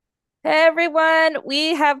Hey everyone,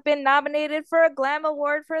 we have been nominated for a Glam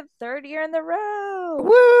Award for the third year in a row.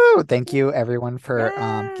 Woo! Thank you everyone for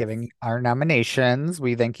Yes. giving our nominations.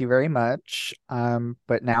 We thank you very much.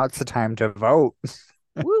 But now it's the time to vote.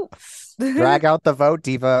 Woo. Drag out the vote,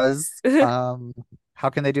 divas. How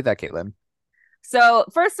can they do that, Caitlin? So,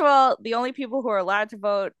 first of all, the only people who are allowed to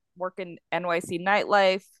vote work in NYC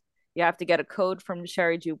nightlife. You have to get a code from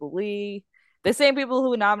Sherry Jubilee. The same people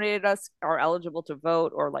who nominated us are eligible to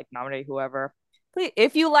vote or like nominate whoever. Please,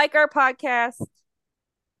 if you like our podcast,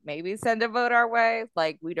 maybe send a vote our way.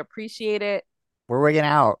 Like, we'd appreciate it. We're wigging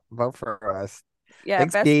out. Vote for us. Yeah,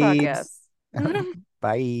 Thanks, best Beebs. podcast.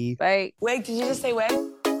 Bye. Bye. Wig, did you just say wig?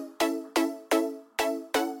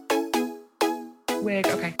 Wig,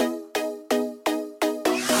 okay.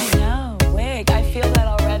 I know, wig. I feel that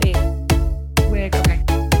already. Wig, okay.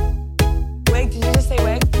 Wig, did you just say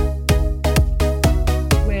wig?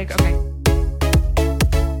 Wig, okay.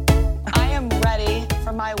 I am ready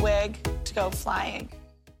for my wig to go flying.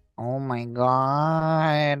 Oh my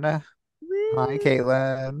God. Hi, Woo.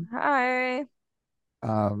 Caitlin. Hi.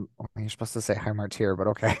 You're supposed to say hi, Martyr, but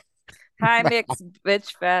okay. Hi, Mix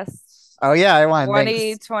Bitch Fest Oh yeah, I won.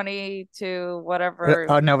 Thanks. 2022, whatever.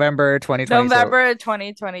 November 2022. November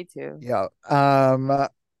 2022. Yeah.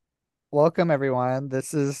 Welcome everyone.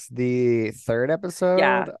 This is the third Yeah.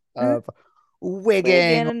 episode of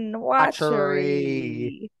Wigging Wigan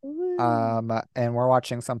Watchery. Watchery. Woo. And we're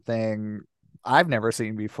watching something I've never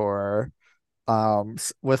seen before.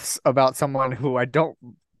 About someone who I don't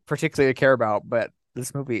particularly care about, but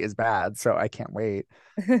this movie is bad, so I can't wait.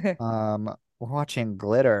 We're watching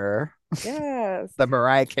Glitter, Yes. the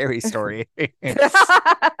Mariah Carey story.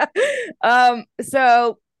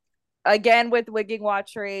 So again with Wigging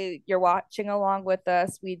Watchery, you're watching along with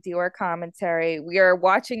us. We do our commentary. We are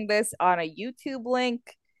watching this on a YouTube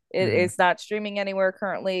link. It Mhm. is not streaming anywhere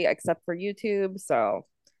currently except for YouTube, so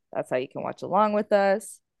that's how you can watch along with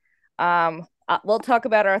us. We'll talk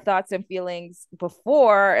about our thoughts and feelings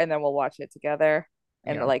before, and then we'll watch it together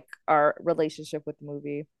and Yeah. like our relationship with the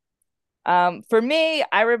movie. For me,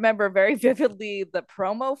 I remember very vividly the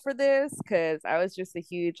promo for this because I was just a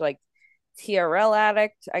huge like TRL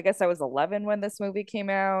addict. I guess I was 11 when this movie came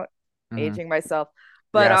out, Mhm. aging myself.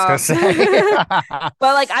 But Yeah, I was gonna say.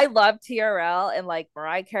 but like I love TRL and like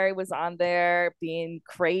Mariah Carey was on there being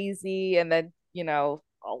crazy and then,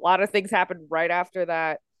 a lot of things happened right after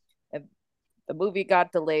that and the movie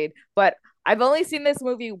got delayed. But I've only seen this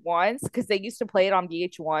movie once because they used to play it on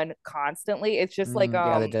VH1 constantly. It's just like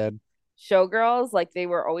Yeah, they did. Showgirls, like they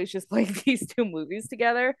were always just playing these two movies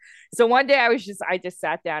together. So one day I just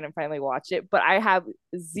sat down and finally watched it, but I have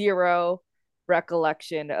zero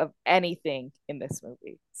recollection of anything in this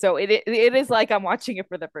movie. So it is like I'm watching it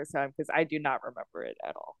for the first time because I do not remember it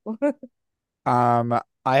at all.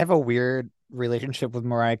 I have a weird relationship with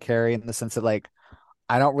Mariah Carey in the sense that like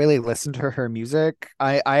I don't really listen to her music.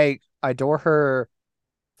 I adore her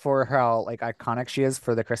for how like iconic she is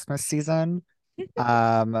for the Christmas season.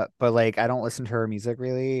 But like I don't listen to her music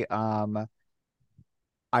really. I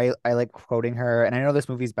like quoting her, and I know this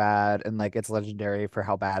movie's bad and like it's legendary for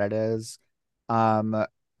how bad it is. Um,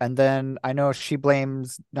 and then I know she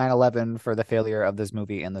blames 9/11 for the failure of this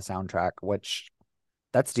movie and the soundtrack, which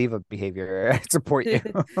that's diva behavior. I support you.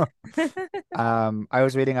 I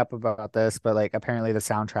was reading up about this, but like apparently the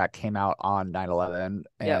soundtrack came out on 9/11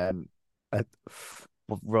 Yep. and uh,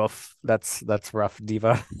 rough. That's rough,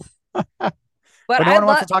 diva. But But no I one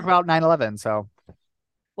wants to love talk about 9/11, so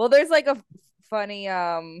well there's like a funny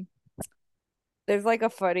there's like a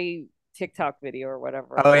funny TikTok video or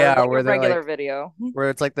whatever oh or yeah, like a where they're regular like video. where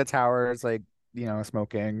it's like the towers like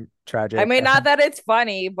smoking I tragic. mean, not that it's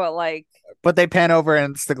funny, but like, But they pan over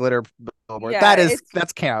and it's the glitter billboard. yeah,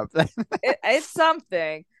 That's camp. it's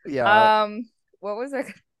something. Yeah. Um, what was it?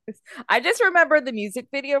 I just remember the music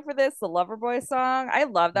video for this, the Loverboy song. I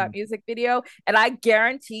love that Mm, music video, and I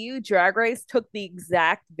guarantee you, Drag Race took the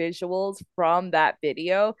exact visuals from that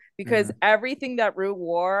video because mm. everything that Rue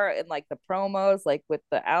wore and like the promos, like with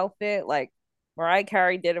the outfit, like Mariah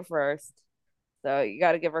Carey did it first. So you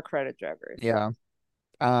got to give her credit, Drag Race. Yeah.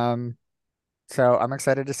 Um, so I'm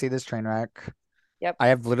excited to see this train wreck. Yep. I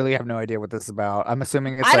have literally have no idea what this is about. I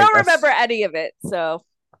don't remember any of it, so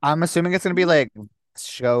I'm assuming it's gonna be like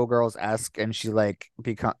showgirls-esque and she's like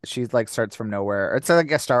starts from nowhere. It's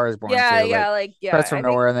like a Star is Born yeah, too. Like yeah, like starts yeah. from I think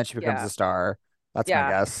nowhere and then she becomes yeah, a star. That's my yeah.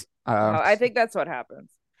 guess. No, I think that's what happens.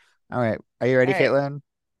 All right. Are you All ready, right. Caitlin?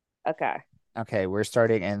 Okay. Okay, we're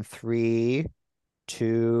starting in three,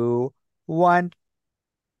 two, one.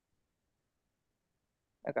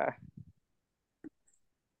 Okay.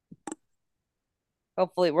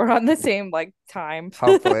 Hopefully, we're on the same like time.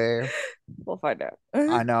 Hopefully. We'll find out.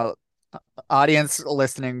 I know audience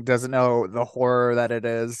listening doesn't know the horror that it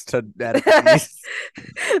is to edit The these.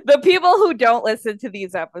 people who don't listen to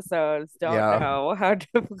these episodes don't Yeah. know how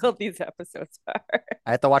difficult these episodes are.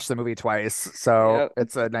 I have to watch the movie twice, so Yep.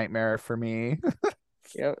 it's a nightmare for me.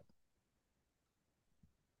 Yep.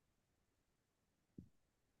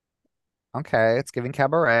 Okay, it's giving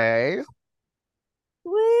cabaret.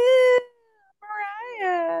 Woo,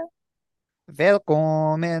 Mariah.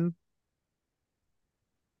 Welcome.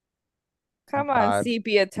 Oh Come on, God.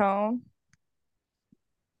 sepia tone.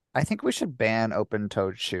 I think we should ban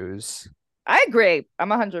open-toed shoes, I agree. I'm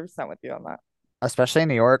 100% with you on that. especially in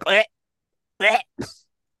New York.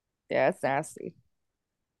 Yeah, it's nasty.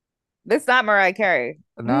 This is not Mariah Carey.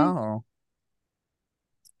 No.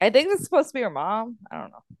 I think this is supposed to be her mom. I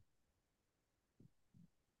don't know.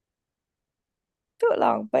 Too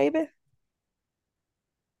long, baby.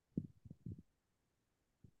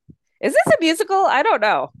 Is this a musical? I don't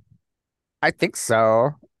know. I think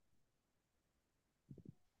so.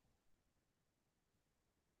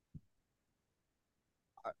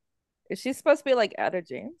 Is she supposed to be like Etta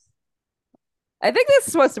James? I think this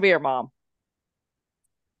is supposed to be her mom.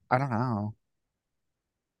 I don't know.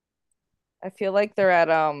 I feel like they're at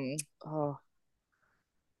oh,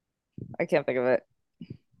 I can't think of it.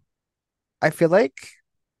 I feel like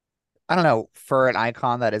I don't know, for an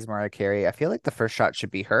icon that is Mariah Carey, I feel like the first shot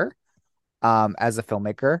should be her, as a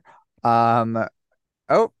filmmaker. Um,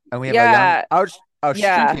 oh, and we have a young Yeah, she's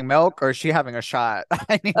yeah. drinking milk or is she having a shot?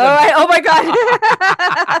 I need Oh, to know. oh my God.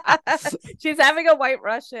 She's having a white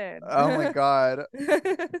Russian. Oh my God.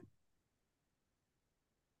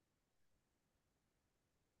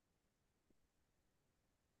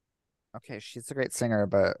 Okay, she's a great singer,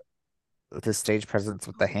 but the stage presence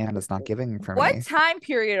with the hand is not giving for What me. time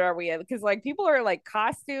period are we in? Because like people are like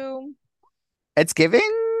costume. It's giving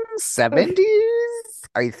 70s,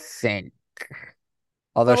 I think.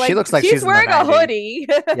 Although But she like looks like she's she's in the wearing a 90s. hoodie.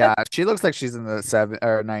 Yeah, she looks like she's in the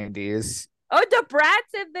 90s. Oh, the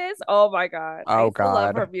Brat's in this. Oh my God. I Oh used to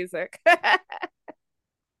love her God. music. I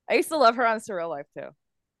used to love her on Surreal Life too.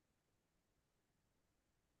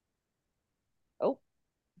 Oh,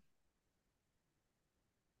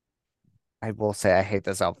 I will say I hate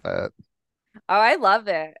this outfit. oh, I love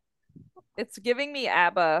it. It's giving me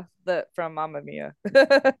ABBA the from Mamma Mia.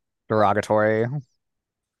 Derogatory.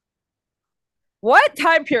 What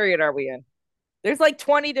time period are we in? There's like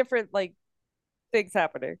 20 different like things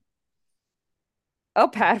happening. Oh,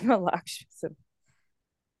 Padma Lakshman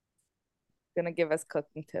gonna give us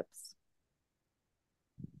cooking tips.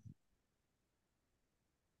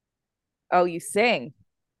 Oh, you sing.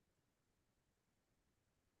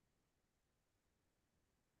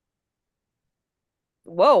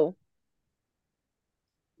 Whoa.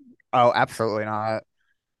 Oh, absolutely not.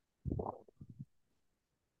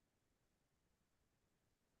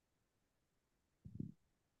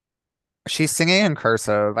 She's singing in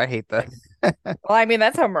cursive. I hate this. Well, I mean,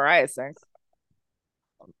 that's how Mariah sings.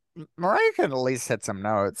 Mariah can at least hit some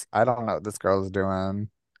notes. I don't know what this girl's doing.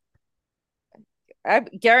 I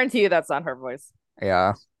guarantee you that's not her voice.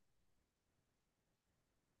 Yeah.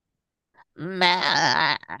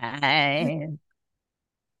 Mine.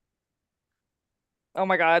 Oh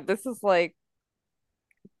my God, this is like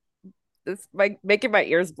this like making my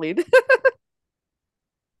ears bleed.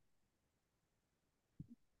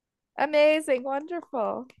 Amazing,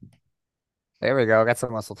 wonderful. There we go. Got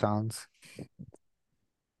some muscle tones.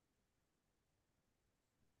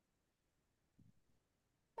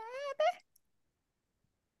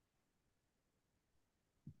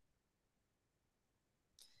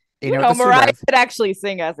 You You know what know, this Mariah reminds? could actually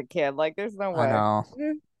sing as a kid. Like, there's no I way. know.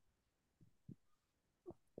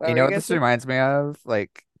 What You were know you what gonna this say? reminds me of?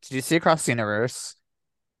 Like, did you see Across the Universe?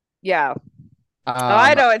 Yeah. Oh,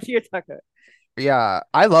 I Um, know what you're talking about. yeah,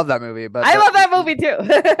 I love that movie, but I love that movie too.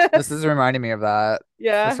 this is reminding me of that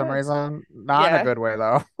for some Yeah. reason. Not in a Yeah. good way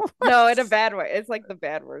though. No, in a bad way. It's like the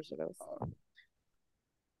bad version of.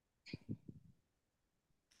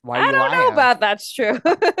 Why are I you don't know lying? about that's true.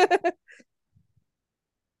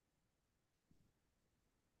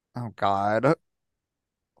 Oh God.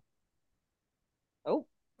 Oh,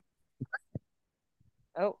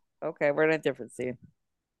 oh, okay. We're in a different scene.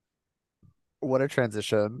 What a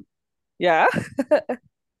transition. Yeah.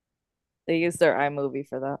 They used their iMovie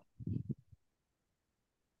for that.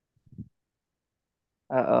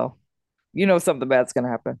 Uh-oh. You know something bad's gonna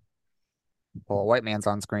happen. Well, a white man's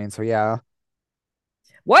on screen, so yeah.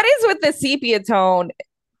 What is with the sepia tone?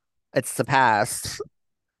 It's the past.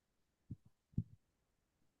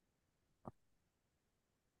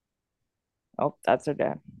 Oh, that's her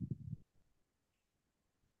dad.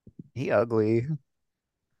 He ugly.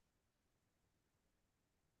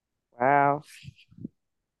 Wow.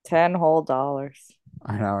 10 whole dollars.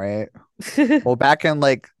 I know, right? Well, back in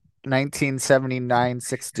like 1979,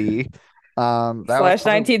 60, that was Slash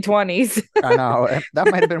probably, 1920s. I know, that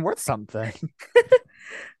might have been worth something.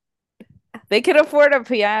 They can afford a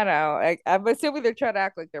piano. I'm assuming they're trying to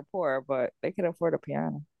act like they're poor, but they can afford a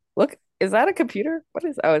piano. Look, is that a computer? What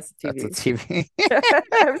is? Oh, it's a That's a TV. TV.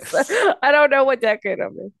 I don't know what decade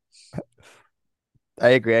I'm in. I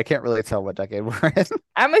agree. I can't really tell what decade we're in.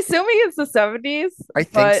 I'm assuming it's the 70s, I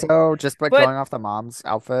think but so, just by but going off the mom's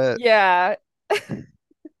outfit. yeah.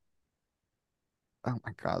 Oh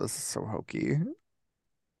my God, this is so hokey.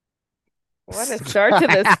 What a start to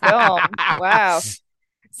this film. Wow.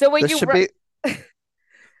 So This should be,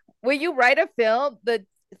 when you write a film, the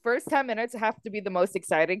first 10 minutes have to be the most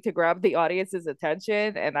exciting to grab the audience's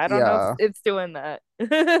attention, and I don't know if yeah. it's doing that.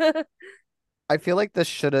 I feel like this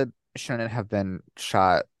shouldn't have been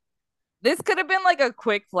shot. This could have been like a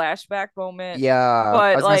quick flashback moment, Yeah,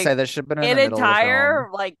 I but was gonna say like this should have been in an the middle of the entire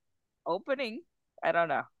film. like opening, I don't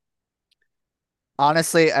know.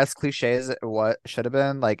 Honestly, as cliche as what should have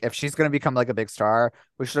been, like if she's gonna become like a big star,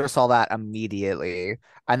 we should have saw that immediately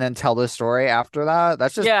and then tell the story after that.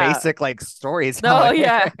 That's just Yeah. basic like No, storytelling.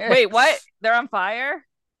 yeah. Wait, what? They're on fire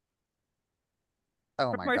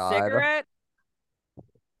Oh from my her God. cigarette?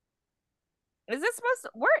 Is this supposed to,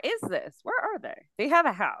 where is this? Where are they? They have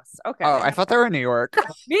a house. Okay, Oh, they I have thought they were in New York.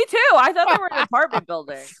 me too. I thought they were an apartment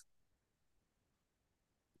building.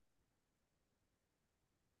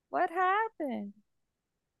 What happened?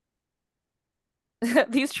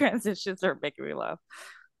 These transitions are making me laugh.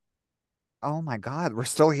 Oh my God, we're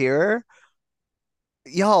still here?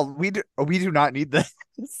 Y'all, we do not need this.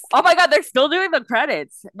 Oh my god, they're still doing the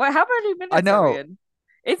credits. What? How many I minutes are we know. in?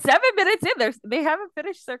 It's 7 minutes in. They haven't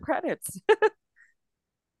finished their credits.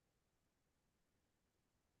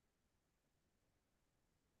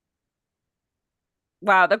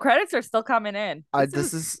 Wow, the credits are still coming in. This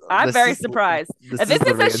is. This is I'm this very is surprised. this And is this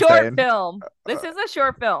is literally a short insane. film. This Uh, is a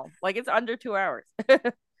short film. Like it's under 2 hours.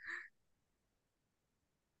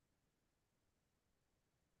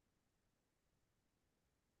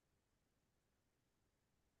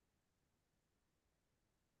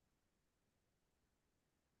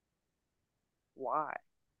 Why?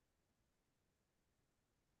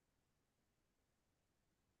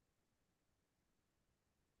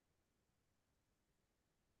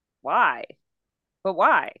 Why? But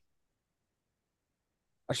why?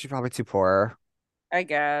 she's probably too poor I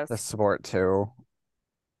to guess. support too.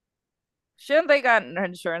 Shouldn't they got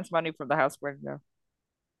insurance money from the house burning down?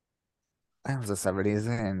 It was the 70s.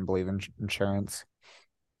 They didn't believe in insurance.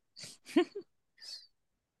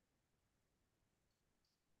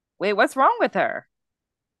 Wait, what's wrong with her?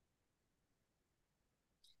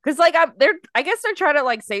 Because like they're I guess they're trying to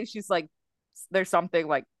like say she's like there's something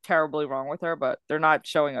like terribly wrong with her, but they're not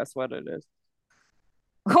showing us what it is.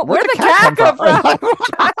 Where'd Where'd the the cat cat come come from? from?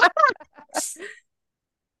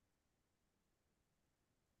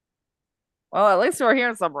 Well, at least we're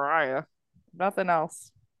hearing some Mariah. Nothing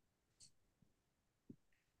else.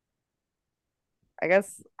 I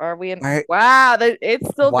guess are we in? Why Wow, it's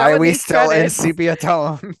still why are going we these still in credits. sepia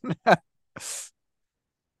tone?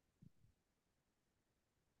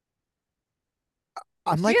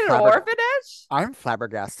 I'm Is she like in an orphanage? I'm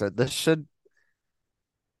flabbergasted. This should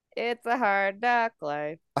It's a hard knock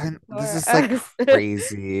life this for is like us.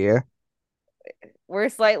 crazy. We're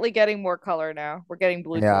slightly getting more color now. We're getting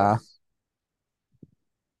blue Yeah. tones.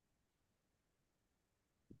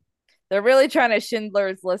 They're really trying to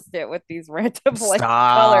Schindler's List it with these random like Stop.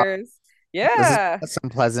 colors. This is Yeah. some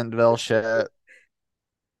Pleasantville shit.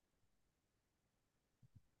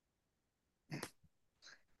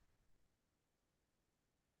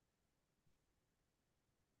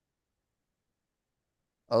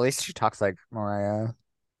 At least she talks like Mariah.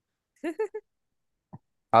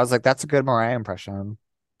 I was like, that's a good Mariah impression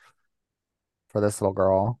for this little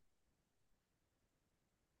girl.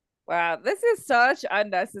 Wow, this is such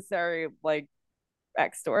unnecessary like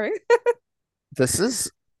backstory. This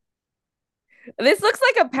is This looks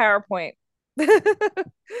like a PowerPoint.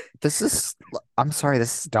 this is I'm sorry,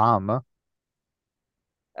 this is dumb.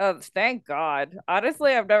 Oh, thank God.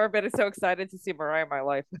 Honestly, I've never been so excited to see Mariah in my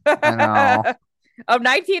life. I know. Of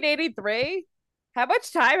 1983? How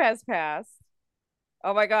much time has passed?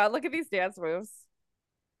 Oh my God, look at these dance moves.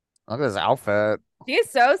 Look at this outfit. She's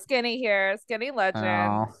so skinny here. Skinny I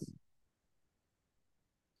legend. know.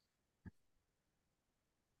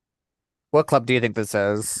 What club do you think this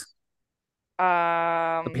is?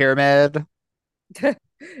 The Um, Pyramid?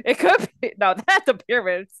 It could be. No, that's the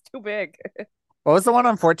pyramid. It's too big. What was the one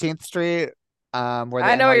on 14th Street? Where the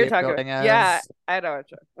I know what you're NYU talking about. building Yeah, is? I know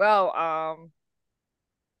what you're. Well,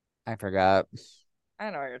 I forgot.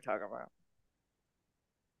 I know what you're talking about.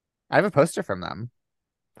 I have a poster from them.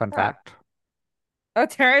 Fun Huh. fact. Oh,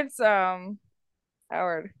 Terrence Howard.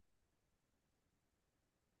 Oh,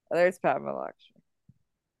 there's Pamela actually.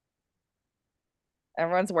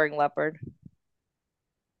 Everyone's wearing leopard.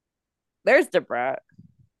 There's Debrat.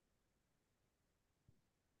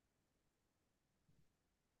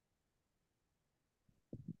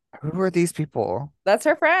 Who are these people? That's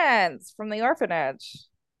her friends from the orphanage.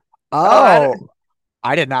 Oh,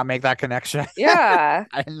 I did not make that connection. Yeah.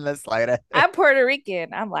 I didn't the slightest. I'm Puerto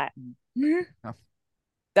Rican. I'm Latin. Oh.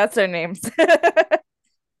 That's their names.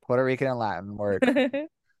 Puerto Rican and Latin work.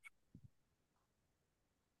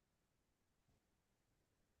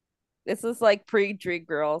 This is like pre-Dream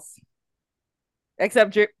Girls.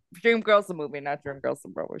 Except Dream Girls the movie, not Dream Girls the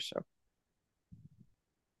Broadway show.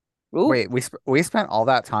 Ooh. Wait, we spent all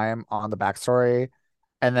that time on the backstory,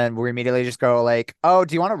 and then we immediately just go like, "Oh,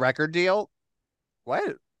 do you want a record deal?"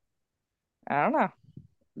 What? I don't know.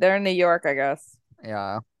 They're in New York, I guess.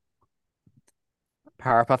 Yeah.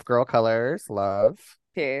 Powerpuff Girl colors, love.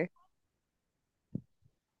 Okay.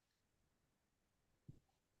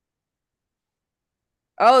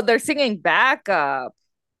 Oh, they're singing backup.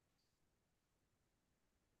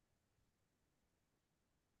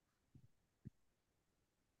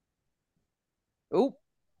 Oop.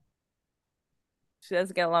 She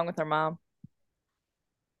doesn't get along with her mom.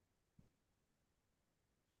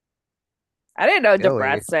 I didn't know Billy.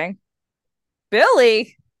 Debrat sang.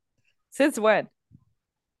 Billy? Since when?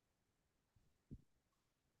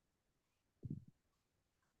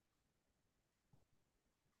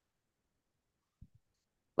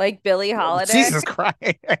 Like Billie Holiday? Jesus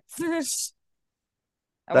Christ.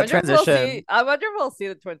 I That wonder if we'll transition. see. I wonder if we'll see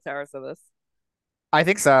the Twin Towers of this. I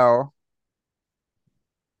think so.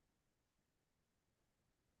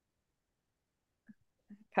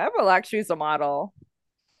 Pamela actually is a model.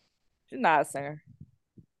 She's not a singer.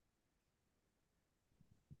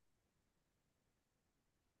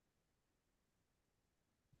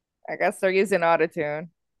 I guess they're using autotune.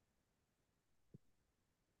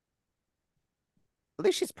 At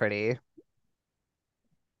least she's pretty.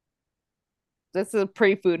 This is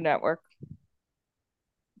pre-Food Network.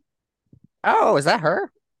 Oh, is that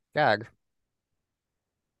her? Gag.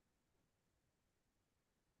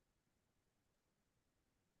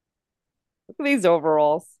 Look at these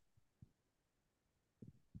overalls.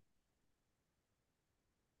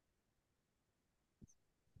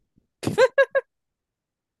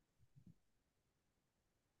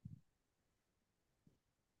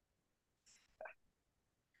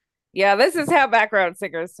 Yeah, this is how background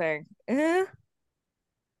singers sing.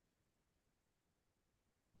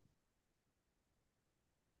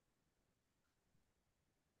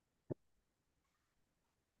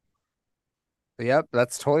 Yep,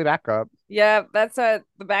 that's totally backup. Yeah, that's what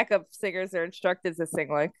the backup singers are instructed to sing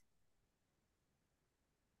like.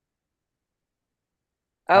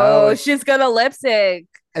 Oh, she's gonna lip sync.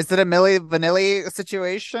 Is it a Milli Vanilli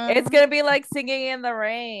situation? It's gonna be like singing in the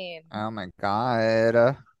rain. Oh my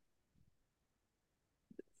God.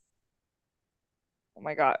 Oh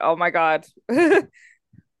my god. Oh my god.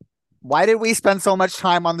 Why did we spend so much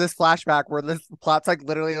time on this flashback where this plot's like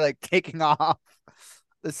literally like taking off?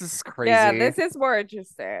 This is crazy. Yeah, this is more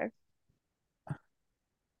interesting.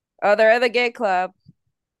 Oh, they're at the gay club.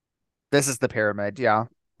 This is the pyramid, yeah.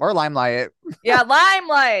 Or Limelight. Yeah,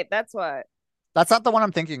 Limelight. That's what. That's not the one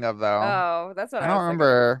I'm thinking of though. Oh, that's what I I don't was thinking.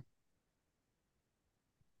 remember.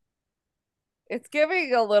 It's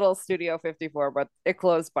giving a little Studio 54, but it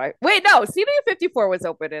closed by. Wait, no, Studio 54 was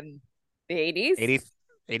open in the 80s.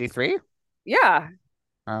 83? Yeah.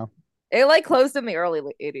 Oh. It like closed in the early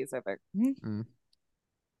 80s, I think. Mm.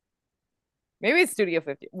 Maybe it's Studio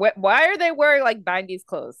 50. Why are they wearing like 90s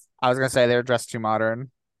clothes? I was gonna say they're dressed too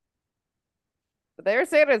modern. But they were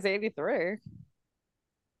saying it's 83.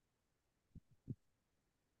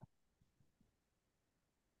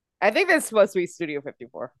 I think that's supposed to be Studio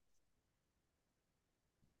 54.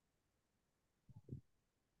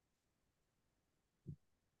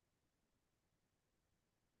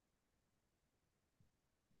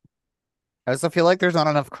 I also feel like there's not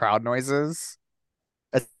enough crowd noises.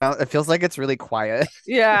 It feels like it's really quiet.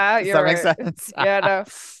 Yeah, Does you're that make right. sense? Yeah, no.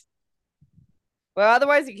 Well,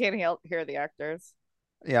 otherwise you can't hear the actors.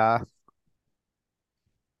 Yeah.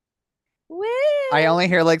 Woo! I only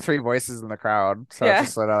hear like 3 voices in the crowd. So Yeah. it's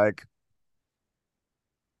just sort of like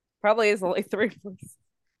Probably is only 3 voices.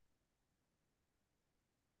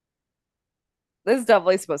 This is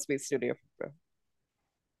definitely supposed to be studio.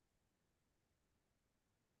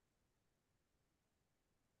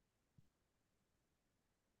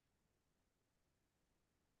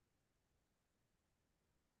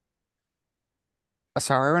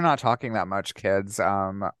 Sorry, we're not talking that much, kids.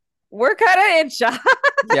 We're kind of in shock.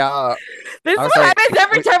 Yeah, This I is was what like, happens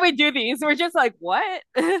every wait, time we do these. We're just like, what?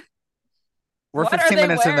 we're What are 15 they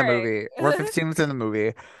minutes in the wearing? movie. We're 15 minutes in the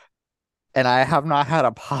movie, and I have not had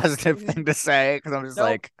a positive thing to say because I'm just Nope.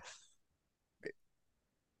 like,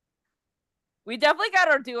 We definitely got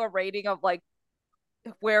to do a rating of like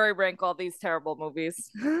where we rank all these terrible movies.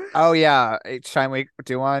 oh yeah, each time we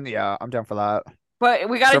do one, yeah, I'm down for that. But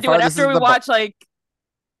we got to So do it far, this after is we the, watch like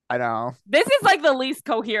I know. this is like the least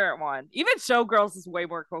coherent one. Even Showgirls is way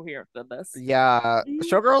more coherent than this. Yeah,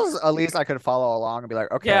 Showgirls, at least I could follow along and be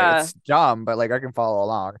like, okay, Yeah. it's dumb, but like I can follow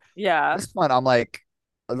along. Yeah. This one, I'm like,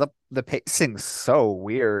 the pacing's so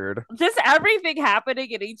weird. Just everything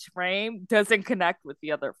happening in each frame doesn't connect with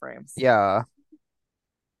the other frames. Yeah.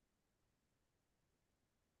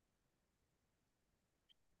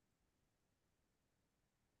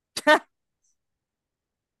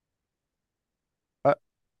 Uh,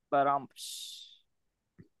 But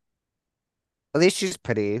at least she's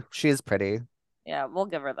pretty. She is pretty. yeah, we'll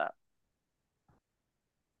give her that.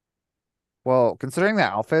 Well, considering the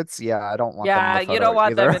outfits, yeah, I don't want them in Yeah, the you don't photo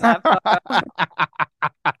want them either. in that photo.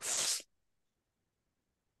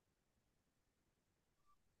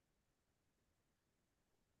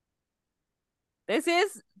 This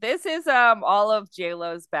is all of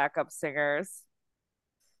JLo's backup singers.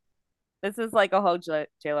 This is like a whole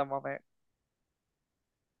JLo moment.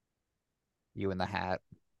 You in the hat.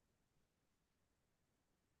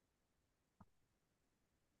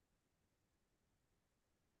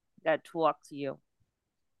 That talk to you.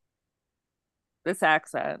 This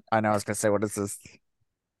accent. I know, I was gonna say, what is this?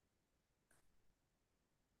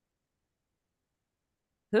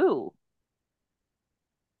 Who?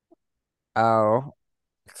 Oh,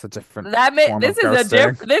 it's a different That form of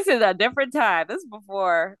ghosting. this is a different time. This is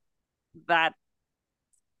before that.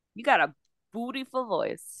 You got a beautiful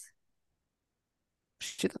voice.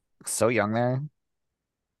 She looks so young there.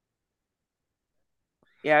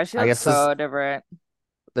 Yeah, she I looks guess so different.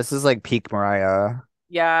 this is like peak Mariah.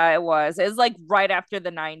 Yeah, it was. It was like right after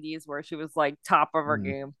the 90s where she was like top of her Mm.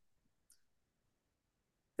 game.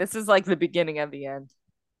 This is like the beginning of the end.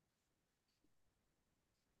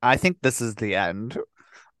 I think this is the end.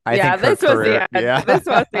 I Yeah, think her this was career, the end. yeah. This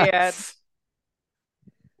was the end.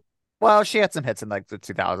 Well, she had some hits in like the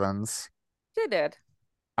 2000s. She did.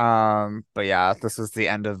 But yeah, this was the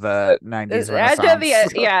end of the 90s End of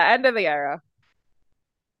Renaissance. the yeah, end of the era.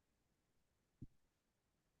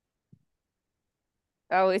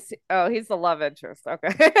 He's the love interest. Okay.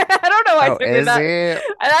 I don't know why Oh, it took me is that. he?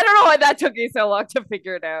 I don't know why that took me so long to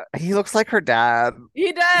figure it out. He looks like her dad.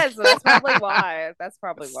 He does. That's probably why. That's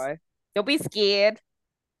probably why. Don't be scared.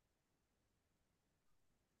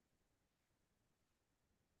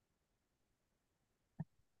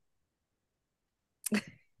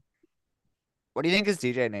 What do you think his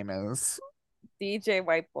DJ name is? DJ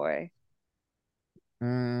White Boy.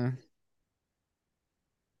 Mm,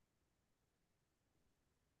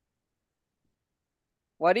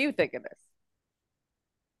 What do you think of this?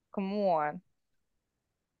 Come on.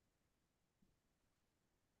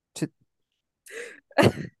 to,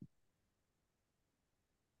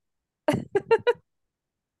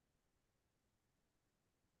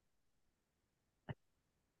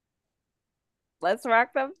 Let's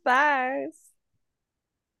rock them thighs.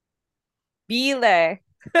 Bile.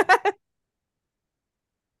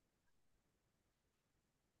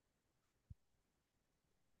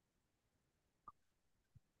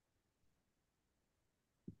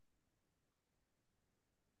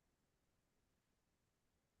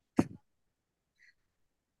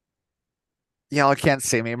 y'all can't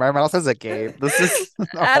see me. My mouth is agape. This is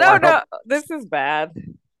I don't horrible. know. This is bad.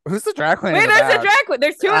 Who's the drag queen in Wait, the there's a back? drag queen.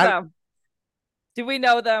 There's two of I, them. Do we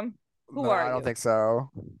know them? Who no, are I don't you? think so.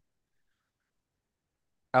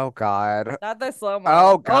 Oh God. Not the slow mo.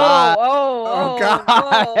 Oh God. Oh Whoa.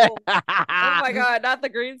 God. Oh my God, not the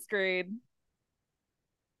green screen.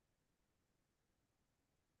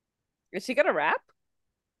 Is she gonna rap?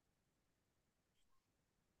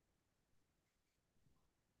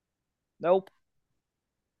 Nope.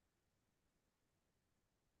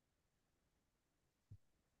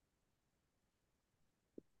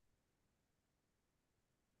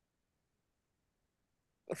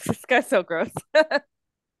 This guy's so gross.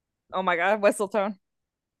 Oh my God, whistle tone.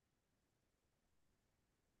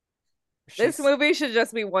 This She's, movie should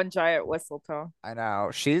just be one giant whistle tone. I know.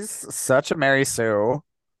 She's such a Mary Sue.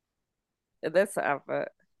 in this outfit.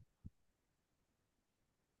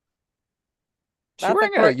 She Not the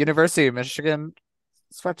wearing a court. University of Michigan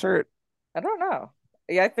sweatshirt? I don't know.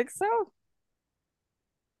 Yeah, I think so.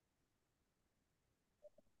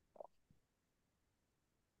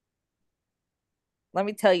 Let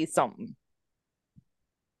me tell you something.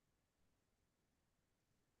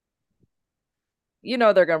 You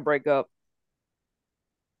know they're gonna break up.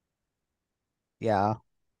 Yeah.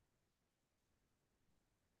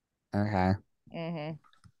 Okay. Hmm.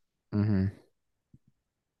 Mm-hmm.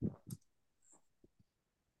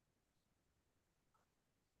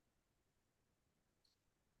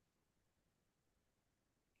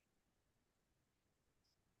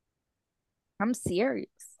 I'm serious.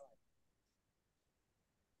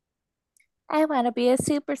 I want to be a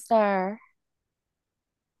superstar.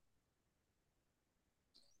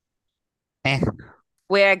 Eh.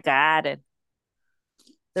 We got it.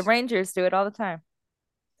 The Rangers do it all the time.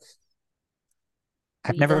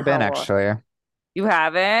 I've Be the never been hell. actually. You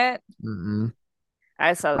haven't? Mm-mm.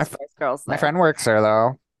 I saw the My Spice Girls my there. friend works there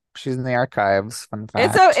though. She's in the archives. Fun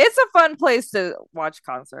It's a fact. it's a fun place to watch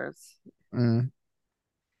concerts. Mm.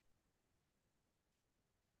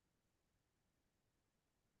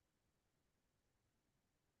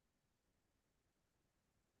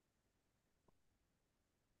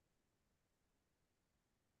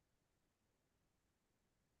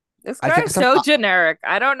 This I guy is guess so generic.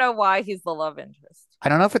 I don't know why he's the love interest. I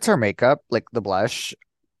don't know if it's her makeup, like the blush.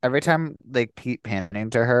 Every time they keep panning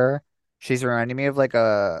to her, she's reminding me of like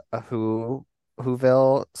a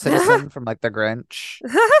Whoville citizen from like the Grinch.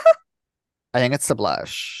 I think it's the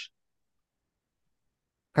blush.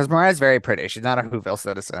 Because Mariah's very pretty. She's not a Whoville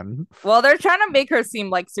citizen. Well, they're trying to make her seem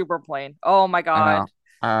like super plain. Oh my I God.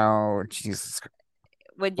 know. Oh, Jesus.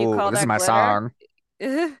 Would you Oh, call this is that my glitter? song.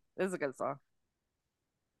 This is a good song.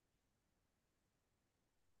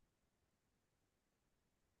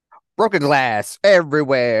 Broken glass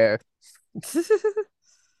everywhere.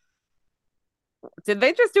 Did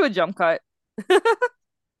they just do a jump cut?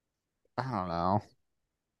 I don't know.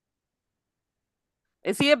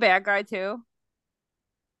 Is he a bad guy too?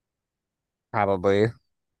 Probably.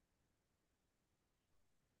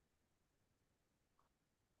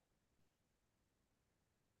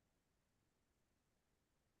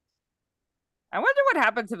 I wonder what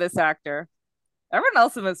happened to this actor. Everyone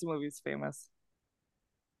else in this movie is famous.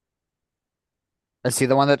 Is he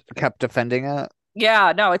the one that kept defending it?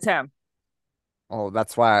 Yeah, no, it's him. Oh,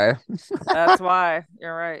 that's why. That's why.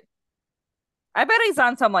 You're right. I bet he's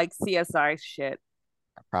on some like CSI shit.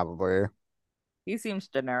 Probably. He seems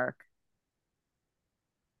generic.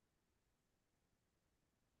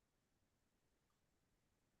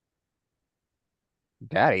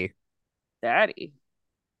 Daddy. Daddy.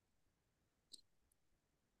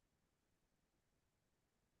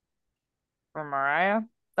 For Mariah.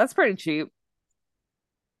 That's pretty cheap.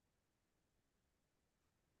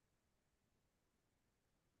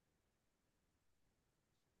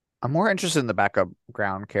 I'm more interested in the backup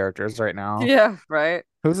ground characters right now. Yeah, right.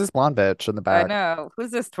 Who's this blonde bitch in the I back? know.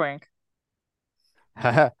 Who's this twink?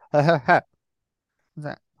 Who's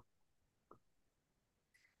that?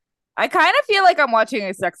 I kind of feel like I'm watching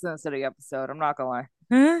a Sex and the City episode. I'm not gonna lie.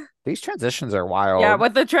 These transitions are Yeah, wild.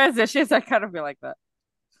 with the transitions, I kind of feel like that.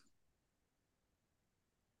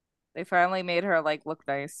 They finally made her like look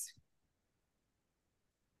nice.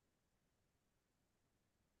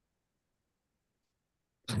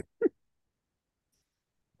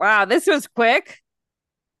 Wow, this was quick.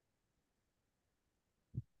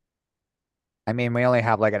 I mean, we only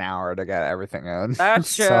have like an hour to get everything in. That's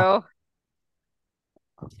So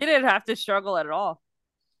true. She didn't have to struggle at all.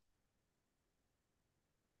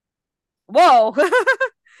 Whoa.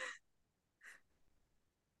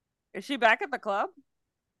 Is she back at the club?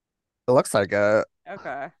 it looks like it.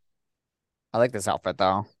 Okay. I like this outfit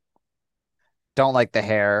though. Don't like the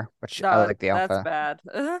hair, but I No, like the that's outfit.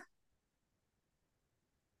 bad.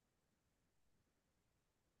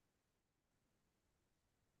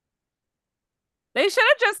 They should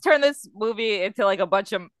have just turned this movie into like a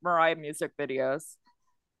bunch of Mariah music videos.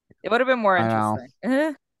 It would have been more I know.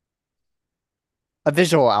 interesting. A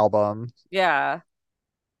visual album. Yeah.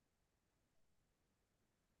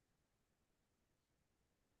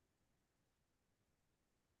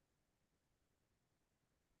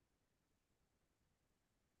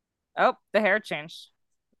 Oh, the hair changed.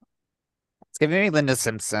 It's giving me Linda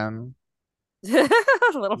Simpson. A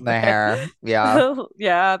little The bit. hair. Yeah.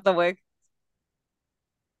 Yeah, the wig.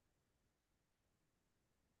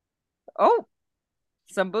 Oh,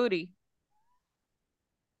 some booty.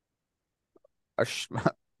 A sh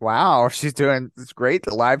Wow, she's doing it's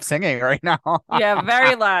great live singing right now. Yeah,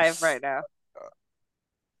 very live right now.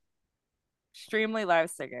 Extremely live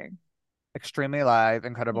singing. Extremely live,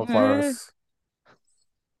 incredible close.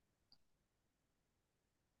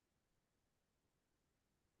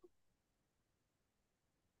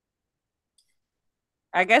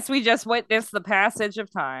 I guess we just witnessed the passage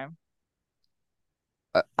of time.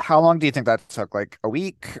 How long do you think that took? Like a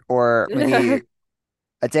week or maybe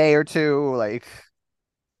a day or two? Like,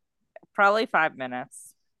 Probably 5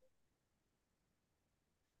 minutes.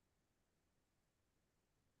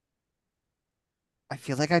 I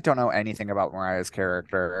feel like I don't know anything about Mariah's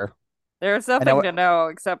character. There's I nothing know to know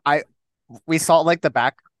except I we saw like the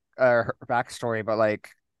her backstory, but like,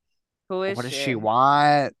 who is what does she she?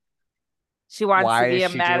 want? She wants to Why is be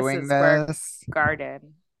in she Madison doing Square this?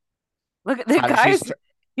 Garden. Look at the How did she guys. start?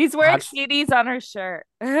 He's How wearing CDs on her shirt.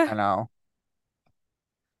 I know.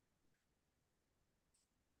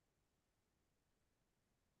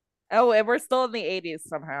 Oh, and we're still in the 80s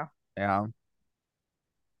somehow. Yeah.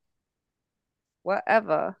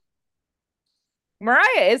 Whatever.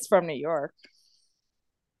 Mariah is from New York.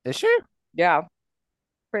 Is she? Yeah,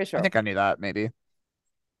 pretty I sure. think I knew that maybe.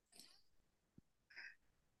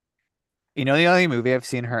 You know the only movie I've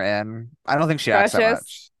seen her in? I don't think she acts that Precious.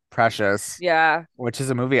 much. Precious, Yeah, which is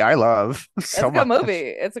a movie I love it's so a good movie.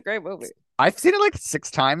 much. It's a great movie. I've seen it like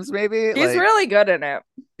 6 times maybe. She's Like, really good in it.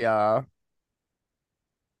 yeah.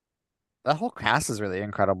 The whole cast is really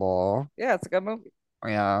incredible. Yeah, it's a good movie.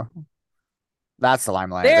 Yeah. That's the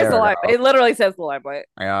limelight. There's the There we line. go. It literally says the limelight.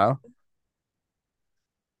 Yeah.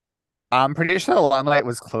 I'm pretty sure the limelight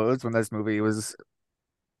was closed when this movie was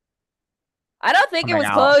I don't think it coming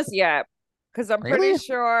was out. closed yet because I'm pretty Really?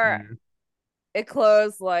 sure Hmm. it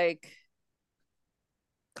closed like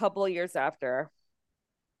a couple of years after.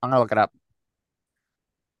 I'm gonna look it up.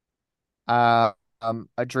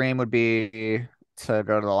 A dream would be to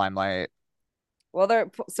go to the limelight. Well,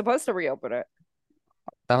 they're supposed to reopen it.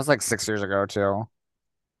 That was like 6 years ago too.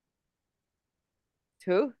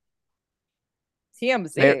 Who? They,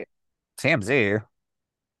 TMZ. TMZ.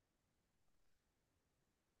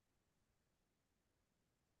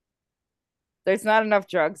 There's not enough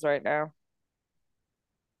drugs right now.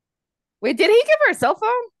 Wait, did he give her a cell phone?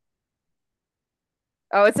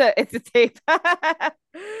 Oh, it's a tape.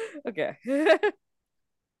 Okay.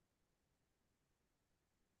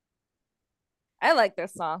 I like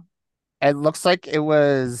this song. It looks like it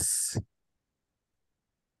was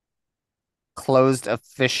closed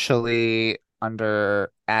officially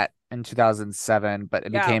under at in 2007, but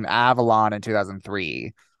it Yeah. became Avalon in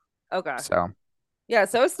 2003. Okay. So Yeah,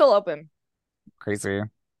 so it's still open crazy.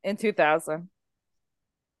 in 2000.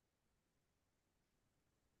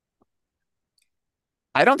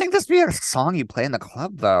 I don't think this would be a song you play in the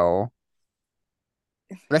club though.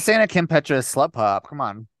 This ain't a Kim Petras slut pop. Come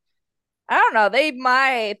on. I don't know. They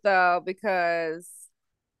might though because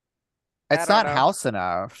I It's don't not know. house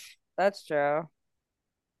enough. That's true.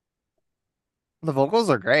 The vocals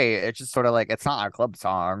are great. It's just sort of like it's not a club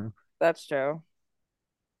song. That's true.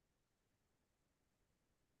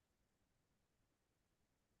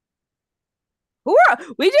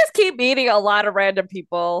 We just keep meeting a lot of random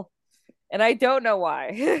people and I don't know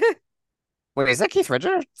why. Wait, is that Keith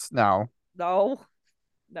Richards? No. No.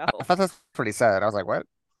 No. I thought that's what he said. I was like, what?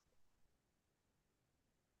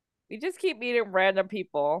 We just keep meeting random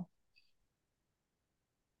people.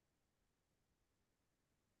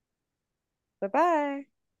 Bye-bye.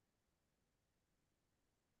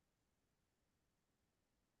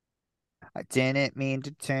 I didn't mean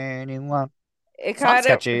to turn you on. It Sounds kind of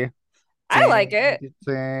catchy. I like Didn't mean it. to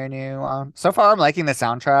turn you on. So far, I'm liking the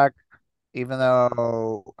soundtrack, even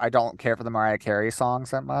though I don't care for the Mariah Carey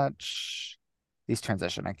songs that much. These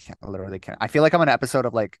transition, I can't literally can't. I feel like I'm an episode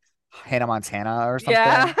of like Hannah Montana or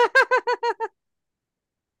Yeah. something.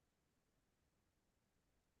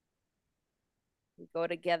 We go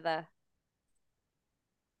together.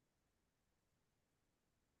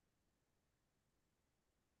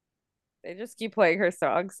 They just keep playing her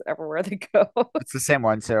songs everywhere they go. It's the same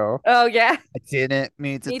one too. Oh yeah. I didn't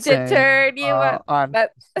mean to Need to turn you up. on.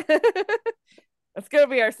 That That's gonna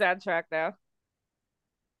be our soundtrack now.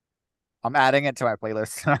 I'm adding it to my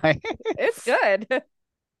playlist tonight. It's good.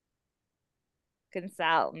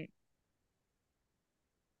 Consultant.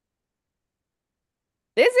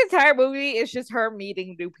 This entire movie is just her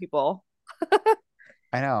meeting new people.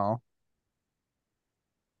 I know.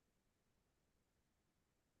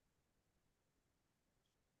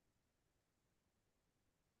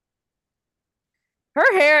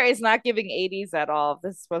 Her hair is not giving 80s at all.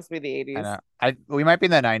 This is supposed to be the I 80s. know. We might be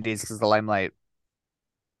in the 90s because the limelight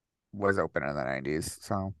was open in the 90s.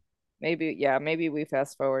 So Maybe, yeah, maybe we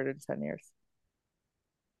fast forward in 10 years.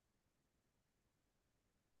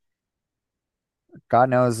 God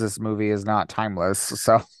knows this movie is not timeless.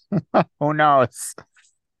 So who knows?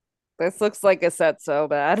 This looks like a set so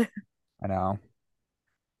bad. I know.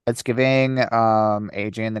 It's giving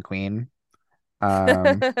AJ and the Queen.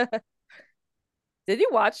 Um Did you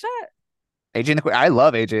watch that? AJ and the Queen. I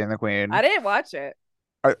love AJ and the I Queen. didn't watch it.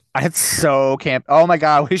 It's so camp. Oh my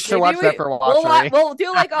God, we should Maybe watch that for Watchery. we'll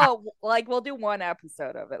do like we'll do one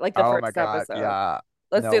episode of it, like the Oh my first God, episode. yeah.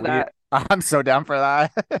 Let's No, do that. I'm so down for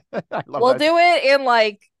that. I love We'll that. do it in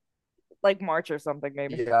like March or something,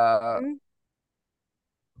 maybe. Yeah. Mm.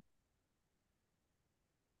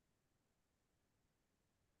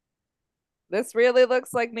 This really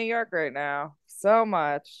looks like New York right now. So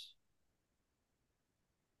much.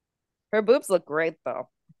 Her boobs look great though.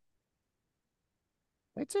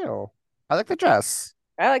 Me too. I like the dress.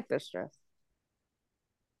 I like this dress.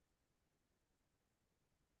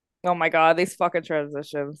 Oh my God, these fucking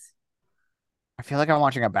transitions. I feel like I'm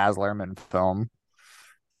watching a Baz Luhrmann film.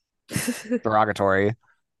 Derogatory.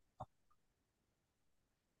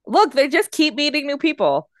 Look, they just keep meeting new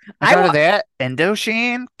people. I I got want. it there.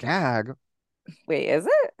 Indochine? Gag. Wait, is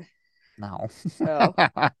it? No. Oh,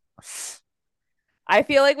 I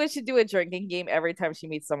feel like we should do a drinking game every time she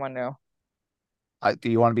meets someone new.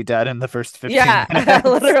 Do you want to be dead in the first 15 Yeah, minutes?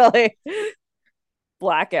 literally.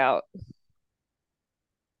 Blackout.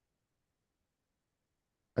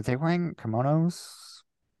 Are they wearing kimonos?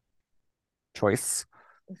 Choice.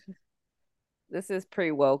 This is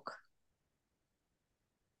pretty woke.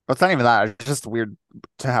 Well, it's not even that. It's just weird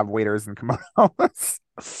to have waiters in kimonos.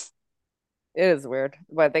 It is weird,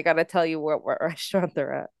 but they gotta tell you what restaurant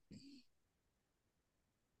they're at.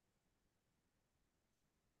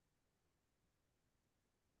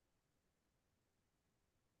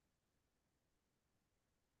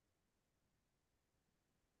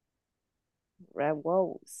 Red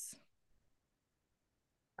Wolves.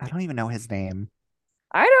 I don't even know his name.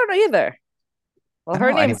 I don't know either. Well, I don't her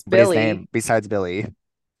know name's anybody's Billy. name besides Billy. It's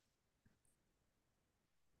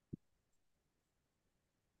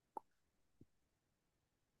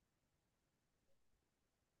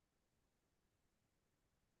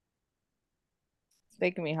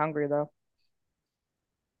making me hungry though.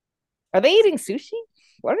 Are they eating sushi?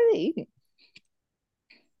 What are they eating?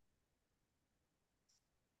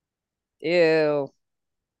 Ew,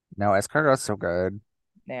 No, escargot's so good.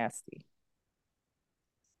 nasty.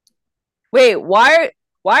 Wait, why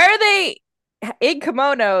are they in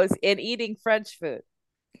kimonos and eating French food?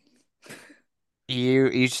 You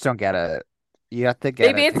just don't get it. You have to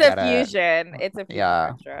get Maybe it to it's a get it. fusion. It's a fusion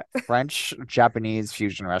Yeah. restaurant. French Japanese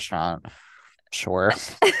fusion restaurant. Sure.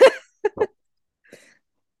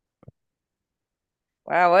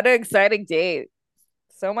 Wow, what an exciting date.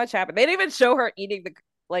 So much happened. They didn't even show her eating the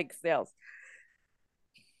like snails.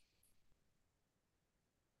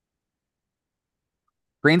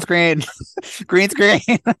 Green screen. Green screen.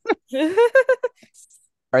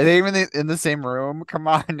 Are they even in the same room? Come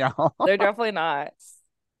on, y'all. They're definitely not.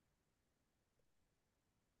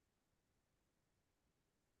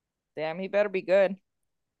 Damn, he better be good.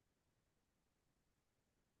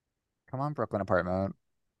 Come on, Brooklyn apartment.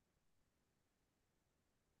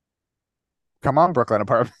 Come on, Brooklyn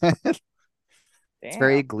apartment. It's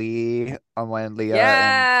very Damn. Glee on when Leah and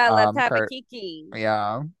Yeah, let's have a Kurt. Kiki.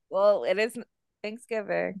 Yeah. Well, it is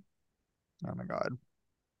Thanksgiving. Oh my God.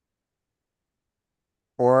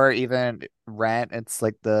 Or even Rent. It's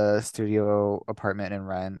like the studio apartment in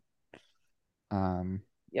Rent. Um.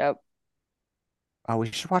 Yep. Oh,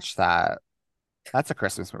 we should watch that. That's a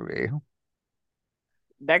Christmas movie.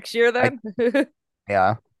 Next year I then?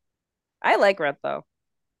 Yeah. I like Rent though.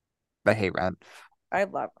 I hate Rent. I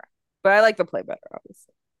love Rent. But I like the play better,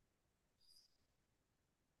 obviously.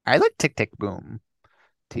 I like Tick Tick Boom.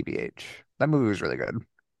 TBH. That movie was really good.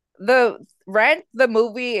 The Rent, the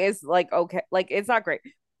movie is like okay, like it's not great,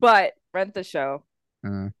 but Rent the show,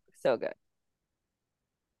 Mm. so good.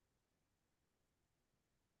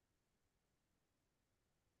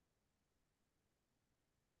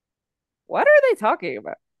 What are they talking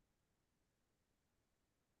about?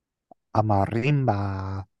 A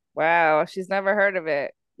marimba. Wow, she's never heard of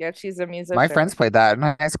it. Yet she's a My musician. friends played that in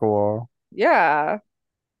high school. Yeah.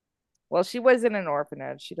 Well, she was in an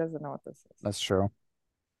orphanage. She doesn't know what this is. That's true.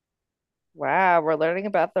 Wow, we're learning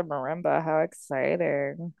about the marimba. How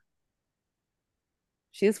exciting.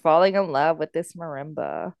 She's falling in love with this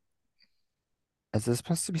marimba. Is this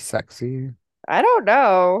supposed to be sexy? I don't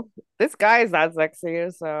know. This guy is not sexy,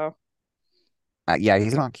 so Yeah,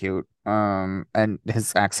 he's not cute. And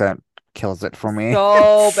his accent kills it for me.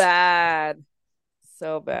 So bad.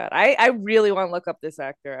 So bad. I really want to look up this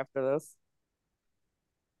actor after this.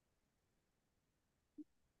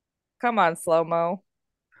 Come on, slow mo.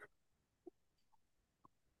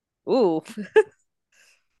 Ooh.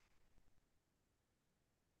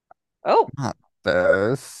 Oh, Not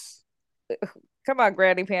this. come on,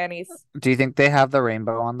 granny panties. Do you think they have the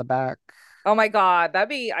rainbow on the back? Oh my God, that'd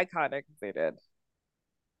be iconic if they did.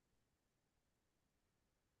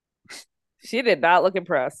 She did not look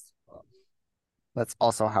impressed. That's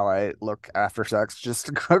also how I look after sex,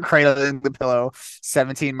 just cradling the pillow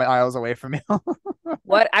 17 miles away from you.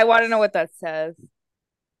 What? I want to know what that says.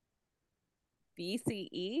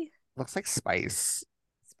 BCE? Looks like spice.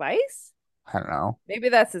 Spice? I don't know. Maybe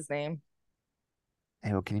that's his name.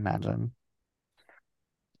 Ew, can you imagine?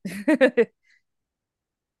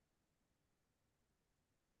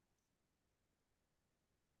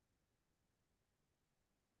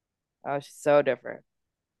 Oh, she's so different.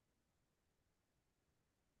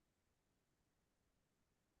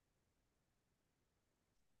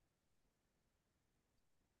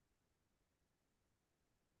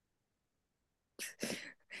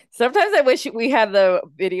 Sometimes I wish we had the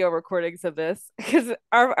video recordings of this because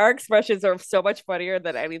our expressions are so much funnier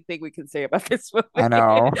than anything we can say about this I movie.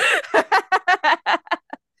 know.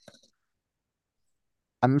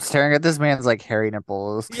 I'm staring at this man's like hairy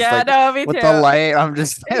nipples, just Yeah, like no, me with the too. light. I'm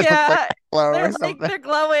just it looks like Yeah, a glow they're or like something. they're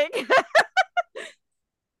glowing.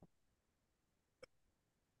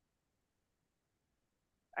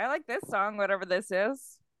 I like this song, whatever this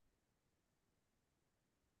is.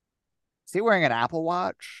 Is he wearing an Apple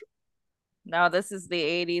Watch? No, this is the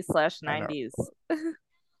 80s slash I know. 90s.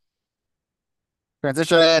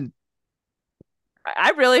 Transition.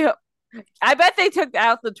 I really hope. I bet they took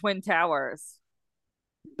out the Twin Towers.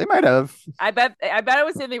 They might have. I bet it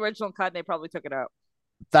was in the original cut and they probably took it out.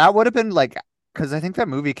 That would have been like, because I think that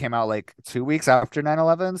movie came out like 2 weeks after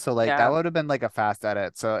 9/11, so like that Yeah. would have been like a fast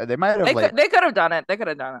edit. So they might have They like, could they could have done it. They could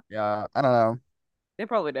have done it. yeah, I don't know. They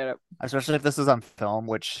probably did it. Especially if this is on film,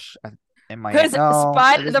 which it might. Because No,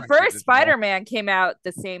 it is The actually first digital. Spider-Man came out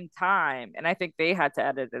the same time, and I think they had to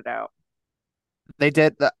edit it out. They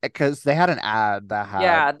did that because they had an ad that had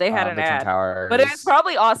Yeah, they had an the Twin ad. But it was Towers.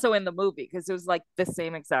 probably also in the movie because it was like the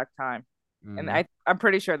same exact time. And Mm. I'm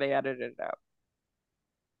pretty sure they edited it out.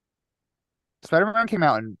 Spider-Man came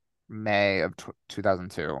out in May of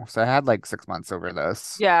 2002, so I had like 6 months over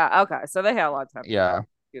this. Yeah, okay. So they had a lot of time to Yeah.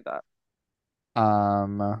 do that.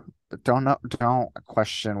 Don't know, don't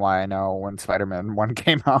question why I know when Spider-Man 1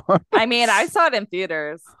 came out. I mean, I saw it in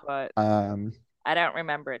theaters, but Um, I don't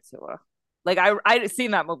remember it too well. Like I'd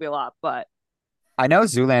seen that movie a lot, but I know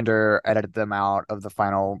Zoolander edited them out of the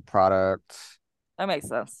final product. that makes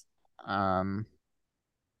sense. Um,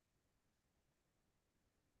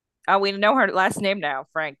 Oh, we know her last name now,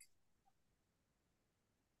 Frank.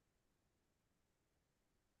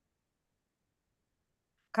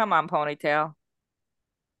 Come on, ponytail.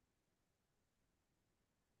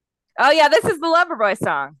 Oh yeah, this is the Loverboy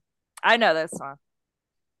song. I know this song.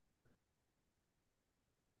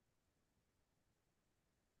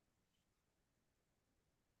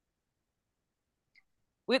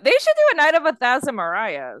 They should do a night of 1,000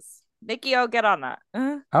 Mariahs. Nikki, I'll get on that.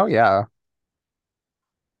 oh yeah.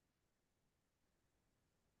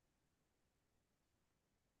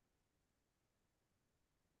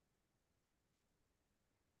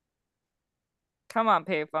 Come on,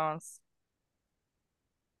 payphones.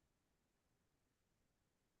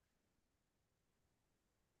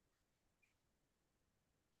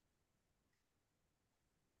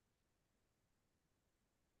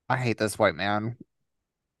 I hate this white man.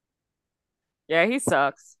 Yeah, he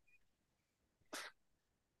sucks.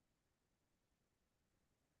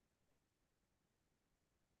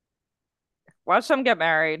 Watch them get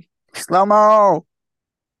married. Slow-mo.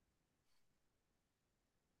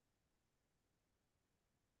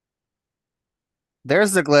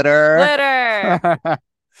 There's the glitter. Glitter.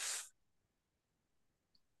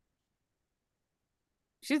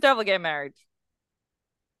 She's definitely getting married.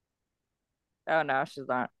 Oh no, she's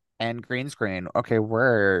not. And green screen. Okay,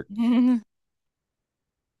 work.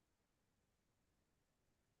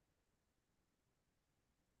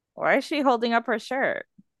 Why is she holding up her shirt?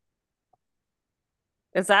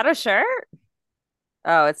 Is that a shirt?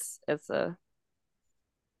 Oh, it's a.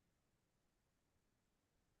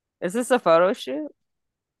 Is this a photo shoot?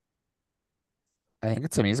 I think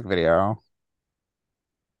it's a music video.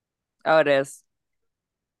 Oh, it is.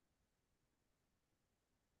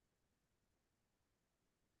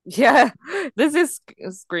 Yeah, this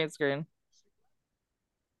is green screen.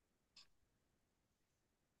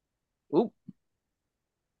 Oop.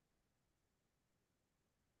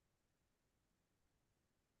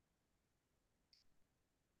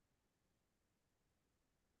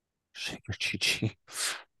 For Chi-Chi.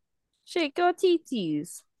 Shake your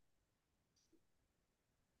titties.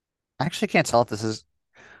 I actually can't tell if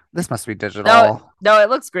this must be No, digital. no, it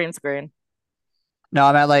looks green screen. No,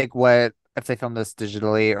 I meant like what if they filmed this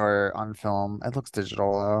digitally or on film? It looks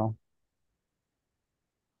digital though.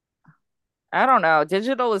 I don't know.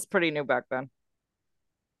 Digital was pretty new back then.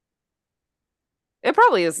 It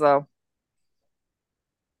probably is though.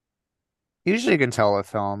 Usually you can tell with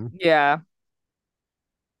film. Yeah.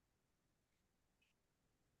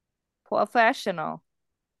 Professional.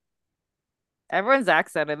 Everyone's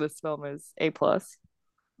accent in this film is A plus.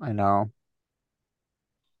 I know.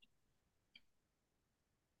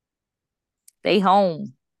 Stay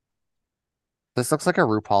home. This looks like a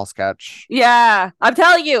RuPaul sketch. Yeah, I'm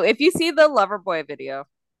telling you, if you see the Loverboy video,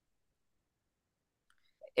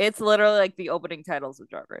 it's literally like the opening titles of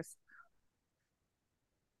Drag Race.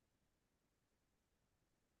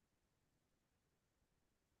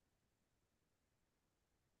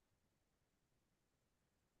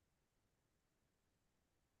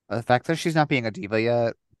 The fact that she's not being a diva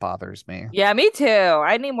yet bothers me. Yeah, me too.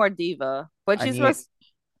 I need more diva, but I she's need supposed. I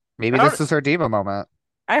maybe don't. this is her diva moment.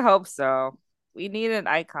 I hope so. We need an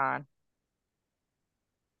icon.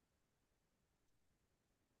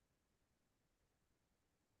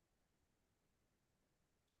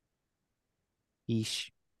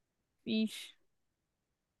 Yeesh. Yeesh.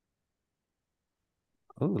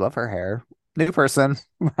 Ooh, love her hair. New person.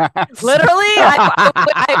 Literally,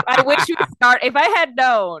 I wish we start. If I had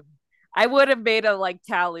known, I would have made a like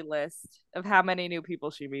tally list of how many new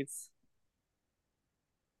people she meets.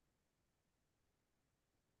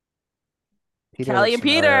 Peter Kelly looks and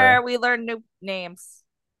Peter, familiar. we learned new names.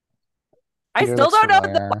 I Peter still looks don't know the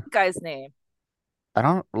familiar. white guy's name. I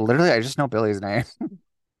don't literally I just know Billy's name.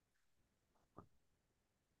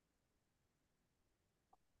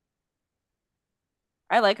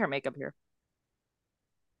 I like her makeup here.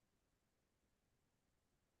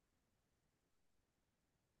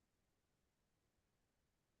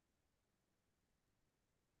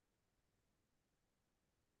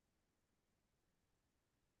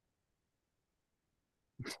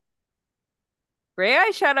 Gray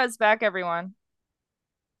eyeshadow's back, everyone.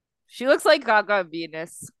 She looks like Gaga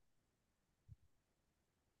Venus.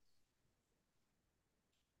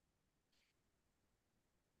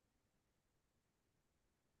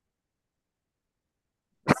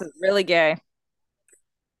 This is really gay.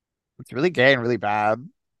 It's really gay and really bad.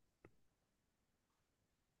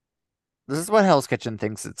 This is what Hell's Kitchen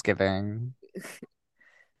thinks it's giving.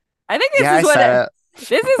 I think Yeah, I said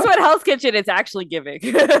this is what Hell's Kitchen is actually giving.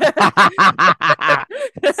 it.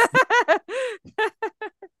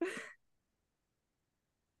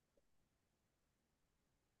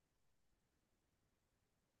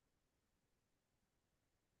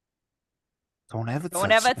 Don't ever Don't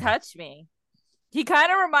touch ever me. touch me. He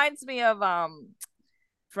kind of reminds me of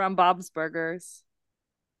from Bob's Burgers.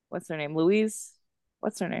 What's her name? Louise?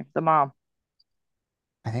 What's her name? The mom.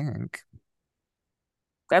 I think.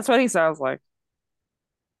 That's what he sounds like.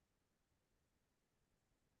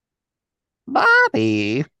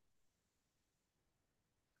 Bobby.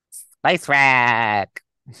 Spice Rack.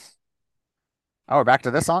 Oh, we're back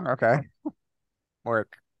to this song? Okay.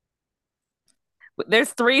 Work.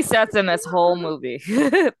 There's three sets in this whole movie.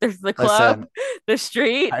 There's the club, Listen, the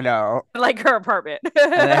street, I know. like her apartment.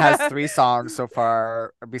 And it has 3 songs so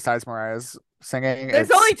far besides Mariah's singing. There's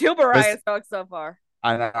It's only 2 Mariah this songs so far.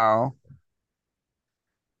 I know.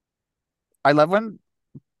 I love when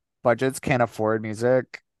budgets can't afford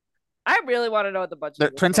music. I really want to know what the budget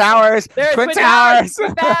of this Twin film is. Towers. There's Twin Towers. We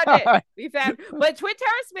found it. We found, but Twin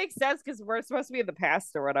Towers makes sense because we're supposed to be in the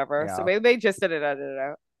past or whatever. So Yeah. maybe they just didn't edit it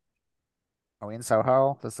out. Are we in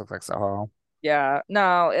Soho? This looks like Soho. Yeah.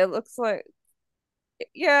 No, it looks like.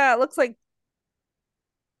 Yeah, it looks like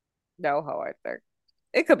NoHo. I think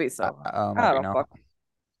it could be Soho. Might I be don't know. no. Fuck.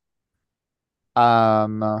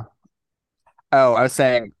 Oh, I was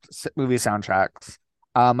saying movie soundtracks.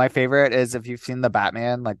 My favorite is if you've seen the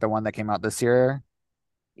Batman, like the one that came out this year.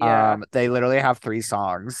 Yeah. They literally have 3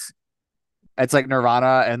 songs. It's like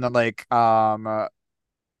Nirvana and then like it's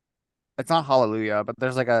not Hallelujah, but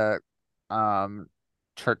there's like a um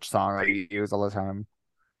church song that you use all the time.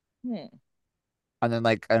 Hmm. And then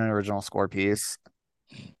like an original score piece.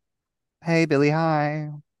 Hey Billy, hi.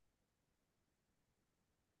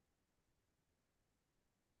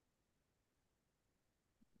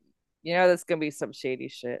 You know, that's gonna be some shady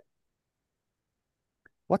shit.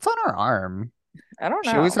 What's on her arm? I don't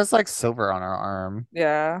She always know. has like silver on her arm.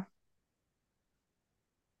 Yeah.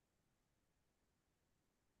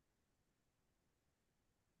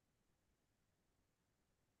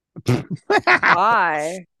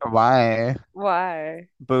 Why? Why? Why?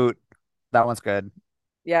 Boot. That one's good.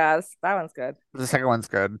 Yes, that one's good. The second one's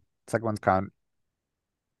good. Second one's cunt.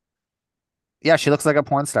 Yeah, she looks like a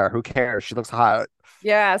porn star. Who cares? She looks hot.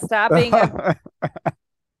 Yeah, stop being a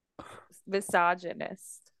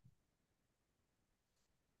misogynist.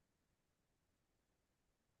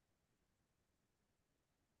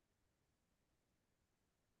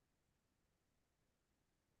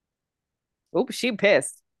 Oop, she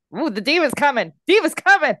pissed. Ooh, the diva's coming. Diva's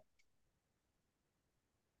coming.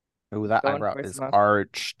 Ooh, that Going eyebrow for is smoke.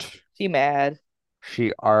 arched. She mad.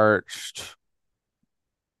 She arched.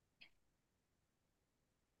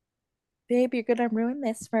 Babe, you're gonna ruin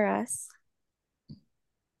this for us.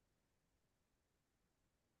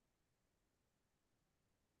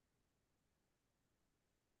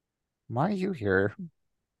 Why are you here?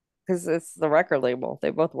 Because it's the record label. They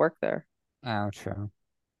both work there. Oh, true.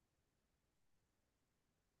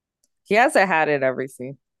 He has a hat in every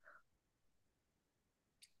scene.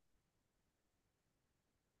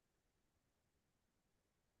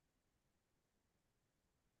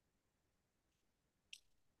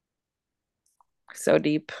 So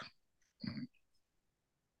deep.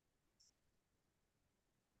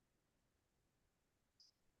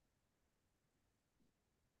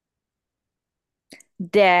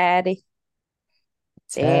 Daddy.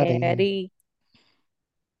 Daddy. Daddy.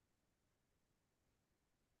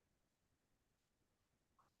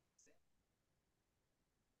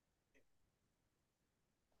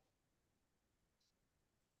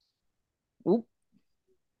 Oop.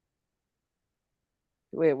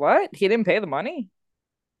 Wait, what? He didn't pay the money?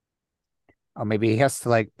 Oh, maybe he has to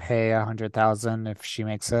like pay 100,000 if she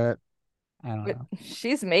makes it. I don't But know.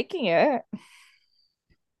 she's making it.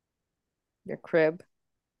 Your crib.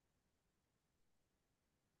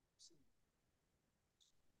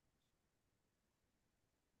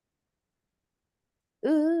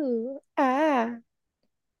 Ooh, ah,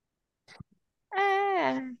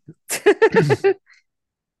 ah.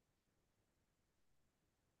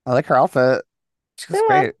 I like her outfit. She The looks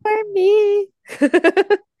one great. for me.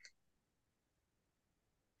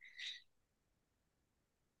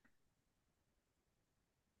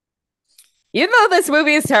 Even though this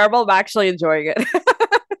movie is terrible, I'm actually enjoying it.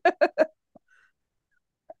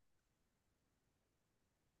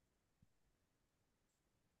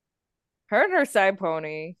 Her and her side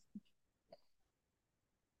pony.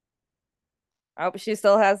 Oh, she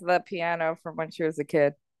still has the piano from when she was a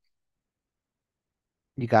kid.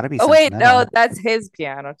 You gotta be Oh, wait, no, sentimental. that's his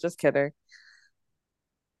piano. Just kidding.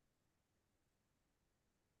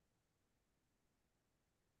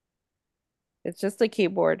 It's just a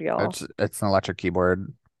keyboard, y'all. It's an electric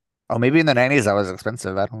keyboard. Oh, maybe in the 90s that was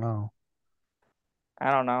expensive. I don't know.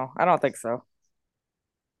 I don't know. I don't think so.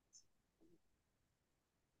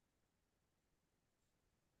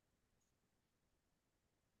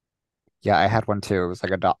 Yeah, I had one too. It was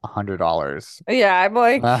like $100. Yeah, I'm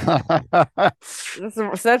like, this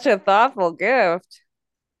is such a thoughtful gift.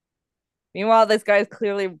 Meanwhile, this guy's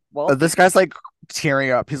clearly This wealthy. guy's like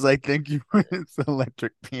tearing up. He's like, "Thank you for this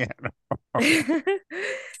electric piano."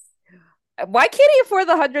 Why can't he afford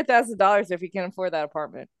the $100,000 if he can afford that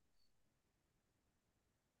apartment?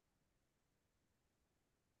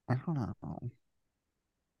 I don't know.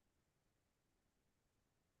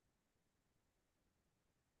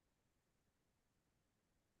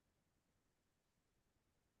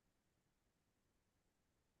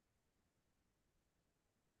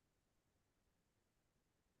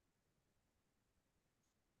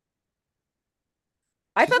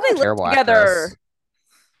 I She's thought not they a lived terrible together. actress.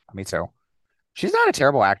 Me too. She's not a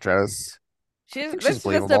terrible actress. I She's think she's this is just a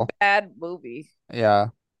believable. bad movie. Yeah.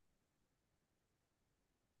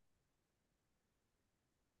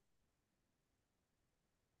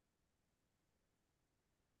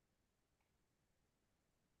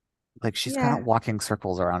 Like she's kind Yeah. of walking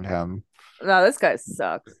circles around him. No, this guy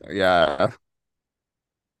sucks. Yeah.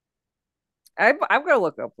 I'm gonna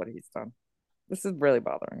look up what he's done. This is really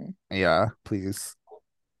bothering me. Yeah. Please.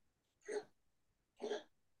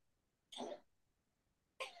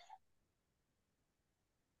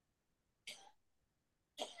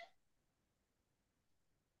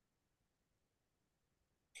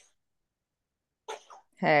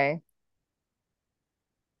 Hey,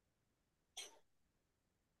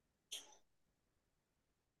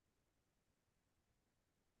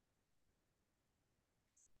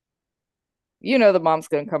 you know the mom's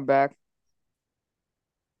gonna come back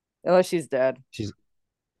unless she's dead. She's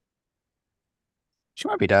she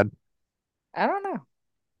might be dead. I don't know.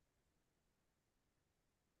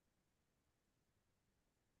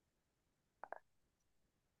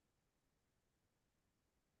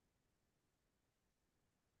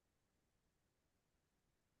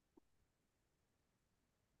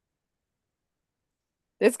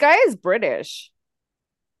 This guy is British.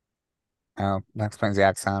 Oh, that explains the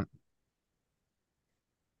accent.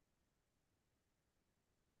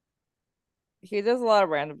 He does a lot of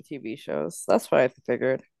random TV shows. That's what I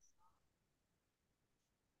figured.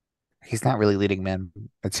 He's not really leading men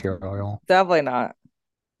material. Definitely not.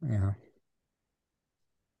 Yeah.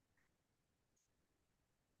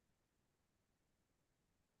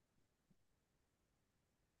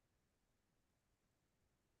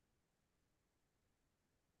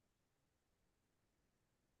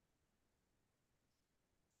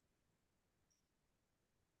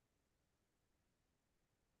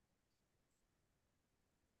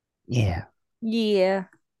 Yeah. Yeah.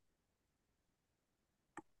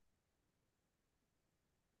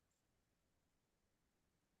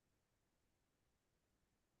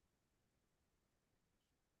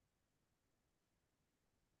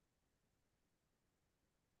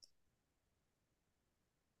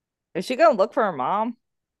 Is she gonna look for her mom?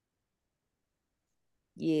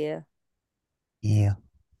 Yeah. Yeah.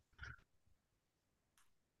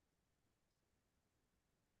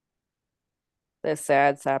 The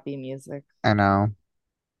sad, sappy music. I know.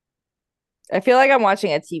 I feel like I'm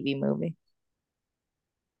watching a TV movie.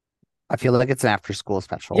 I feel like it's an after school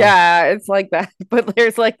special. Yeah, it's like that, but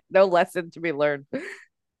there's like no lesson to be learned.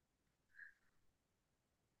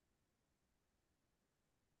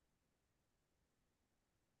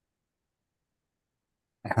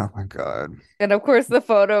 Oh my God. And of course, the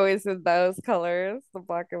photo is in those colors, the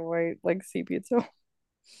black and white, like sepia tone.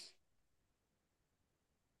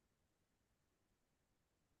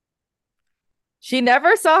 She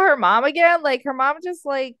never saw her mom again. Like her mom just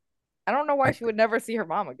like I don't know why I, she would never see her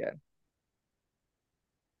mom again.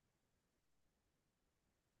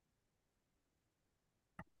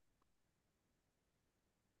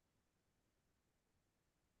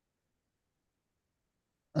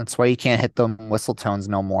 that's why you can't hit them whistle tones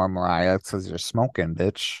no more, Mariah, because you're smoking,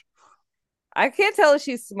 bitch. I can't tell if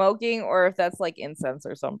she's smoking or if that's like incense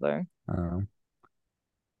or something. Uh,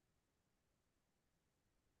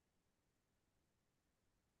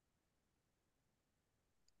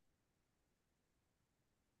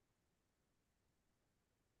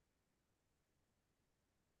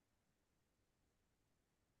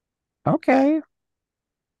 okay.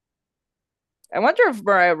 I wonder if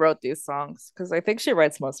Mariah wrote these songs because I think she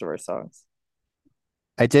writes most of her songs.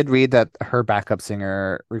 I did read that her backup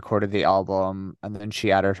singer recorded the album and then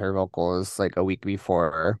she added her vocals like a week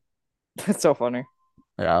before. That's so funny.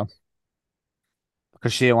 Yeah.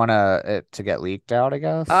 Because she didn't want it to get leaked out, I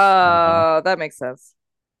guess. I don't know. Oh, that makes sense.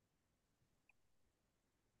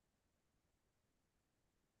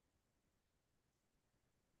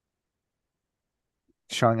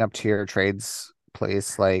 Showing up to your trades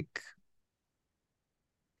place, like,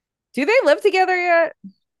 Do they live together yet?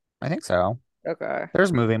 I think so. Okay.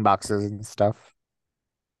 There's moving boxes and stuff.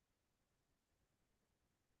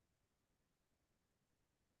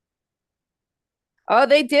 Oh,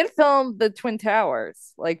 they did film the Twin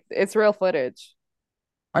Towers. Like it's real footage.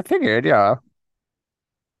 I figured, yeah.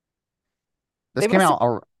 This They came must have,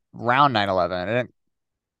 out around 9/11.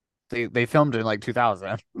 They filmed it in like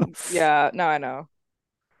 2000. yeah, no, I know.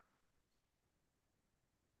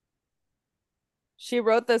 She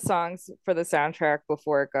wrote the songs for the soundtrack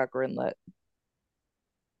before it got greenlit.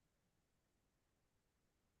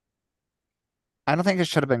 I don't think it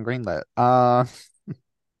should have been greenlit.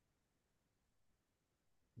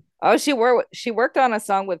 Oh, she worked on a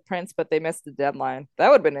song with Prince, but they missed the deadline. That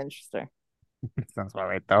would have been interesting. Sounds about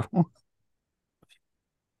right though.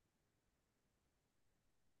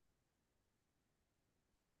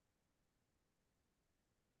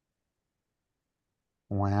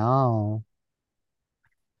 Wow.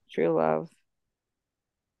 True love.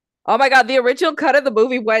 Oh my god, the original cut of the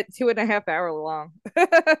movie went 2.5 hours long.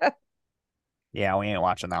 Yeah, we ain't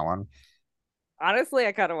watching that one. Honestly,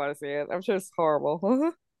 I kind of want to see it. I'm sure it's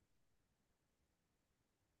horrible.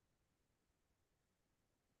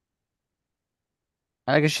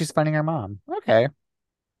 I guess she's finding her mom. Okay.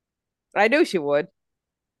 I knew she would.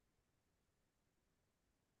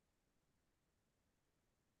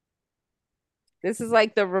 This is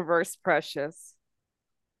like the reverse Precious.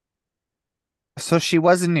 So she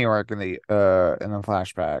was in New York in the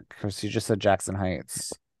flashback because she just said Jackson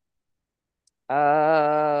Heights.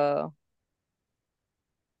 Uh,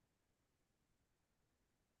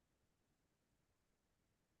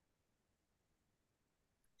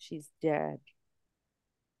 she's dead.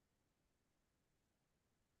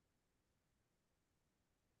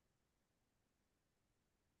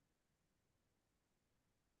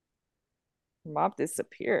 Mom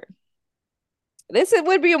disappeared. This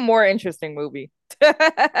would be a more interesting movie.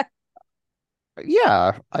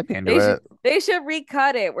 Yeah, I'd be into They should it. they should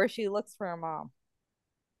recut it where she looks for her mom.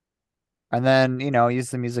 And then, use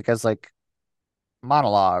the music as like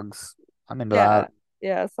monologues. I'm into that.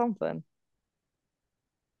 Yeah, yeah, something.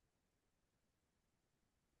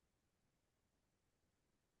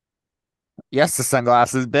 Yes, the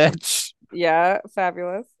sunglasses, bitch. Yeah,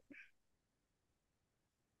 fabulous.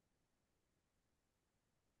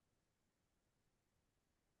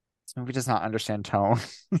 This movie does not understand tone.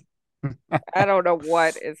 I don't know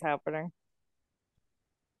what is happening.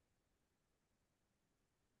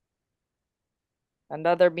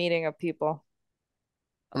 Another meeting of people.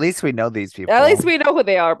 At least we know these At least people. we know who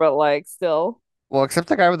they are, but like still, Well, except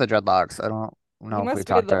the guy with the dreadlocks. I don't he know if we must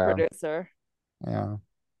be talked the to him. producer. Yeah.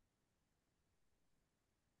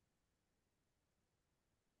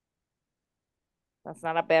 That's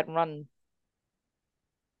not a bad run.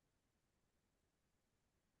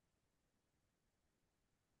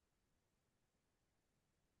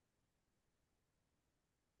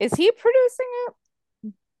 Is he producing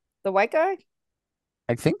it? The white guy?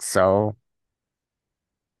 I think so.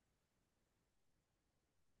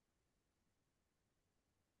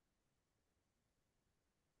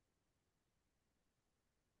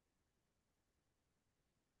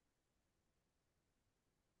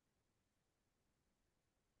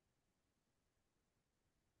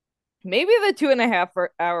 Maybe the 2.5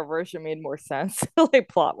 hour version made more sense, like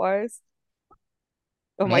plot wise.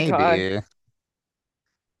 Oh my God, Maybe.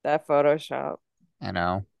 that Photoshop. I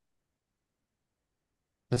know.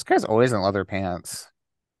 This guy's always in leather pants.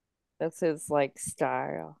 That's his like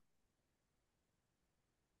style.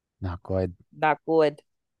 Not good. Not good.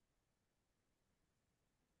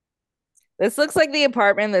 This looks like the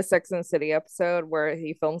apartment in the Sex and the City episode where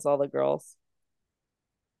he films all the girls.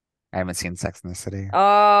 I haven't seen Sex in the City.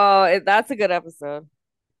 Oh, that's a good episode.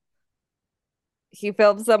 He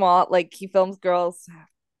films them all, like he films girls,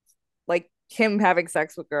 like him having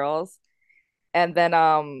sex with girls, and then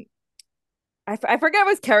I forget if it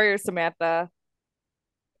was Carrie or Samantha.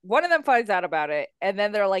 One of them finds out about it, and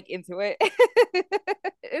then they're like into it.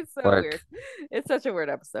 It's so weird. Work. It's such a weird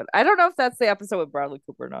episode. I don't know if that's the episode with Bradley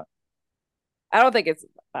Cooper or not. I don't think it's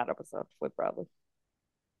that episode with Bradley.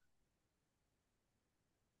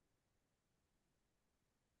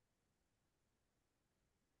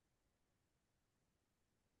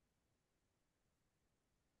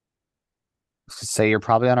 Say you're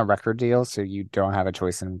probably on a record deal, so you don't have a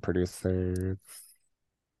choice in producer.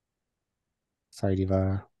 Sorry,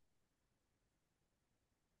 Diva.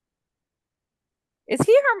 Is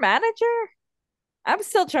he her manager? I'm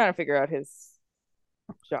still trying to figure out his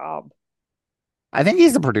job. I think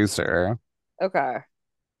he's the producer. Okay.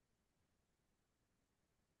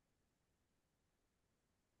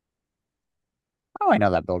 Oh, I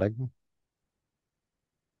know that building.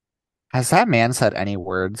 Has that man said any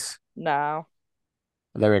words? No.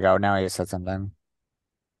 There we go. Now he said something.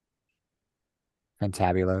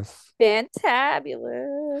 Fantabulous.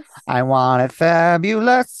 Fantabulous. I want it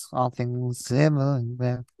fabulous. All things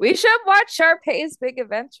similar. We should watch Sharpay's Big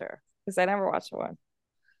Adventure because I never watched one.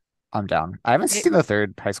 I'm down. I haven't It- seen the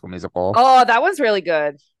third High School Musical. oh, that one's really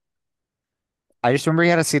good. I just remember he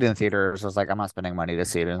had a seat in theaters. I was like, I'm not spending money to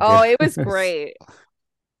see it in Oh, it was theaters. great.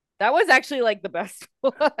 That was actually like the best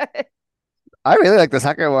one. I really like the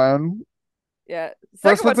second one. Yeah.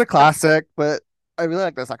 First Second one's one's a classic, but I really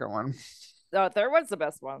like the second one. no, third one's the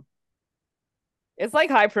best one. It's like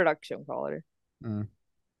high production quality. Mm.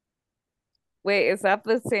 Wait, is that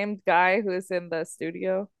the same guy who's in the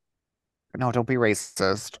studio? No, don't be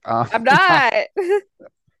racist. I'm not.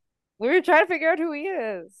 We were trying to figure out who he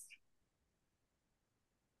is.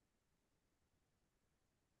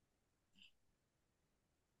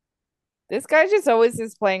 This guy just always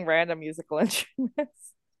is playing random musical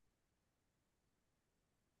instruments.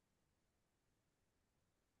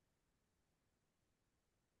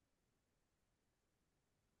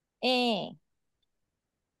 Eh.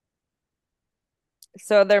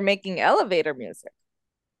 So they're making elevator music.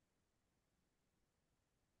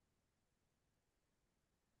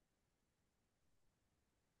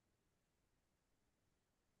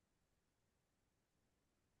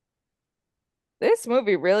 This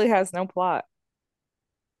movie really has no plot.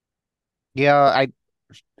 Yeah,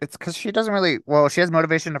 it's because she doesn't really, well, she has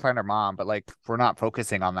motivation to find her mom, but like we're not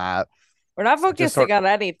focusing on that. We're not It just focusing sort on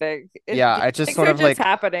anything. Yeah, it's just Things sort are of just like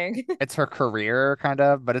happening. it's her career kind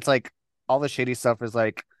of, but it's like all the shady stuff is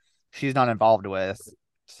like she's not involved with.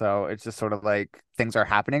 So it's just sort of like things are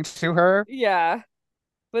happening to her. Yeah.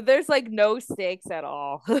 But there's like no stakes at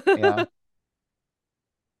all. Yeah.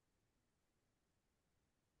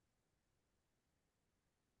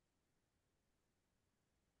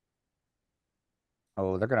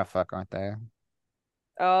 Oh, they're gonna fuck, aren't they?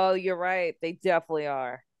 Oh, you're right. They definitely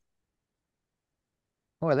are.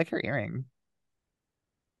 Oh, I like your earring.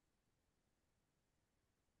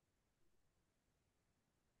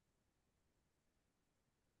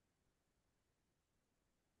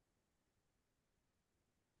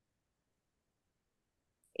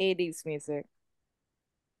 80s music.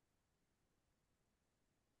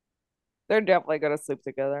 They're definitely gonna sleep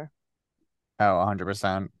together. Oh,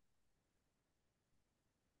 100%.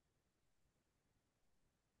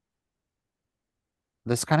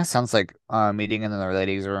 This kind of sounds like meeting in the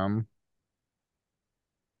ladies' room.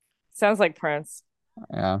 Sounds like Prince.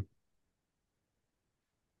 Yeah.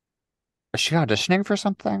 Is she auditioning for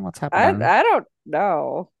something? What's I happening? I don't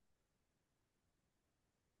know.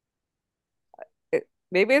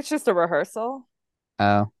 Maybe it's just a rehearsal.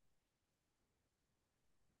 Oh,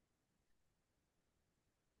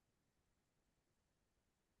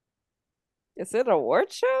 Is it an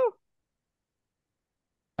award show?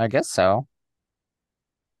 I guess so.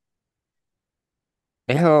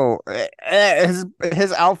 Ew.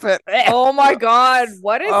 His outfit. Oh my God,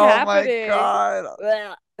 what is Oh my happening? God.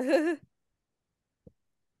 Blech.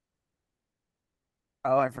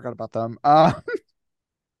 Oh, I forgot about them. Ugh.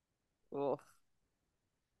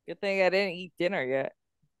 Good thing I didn't eat dinner yet.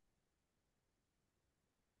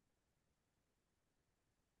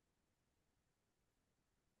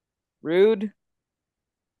 Rude.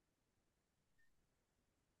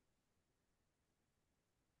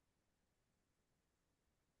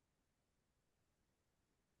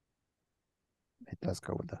 It does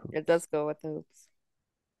go with the It hoops. does go with the hoops.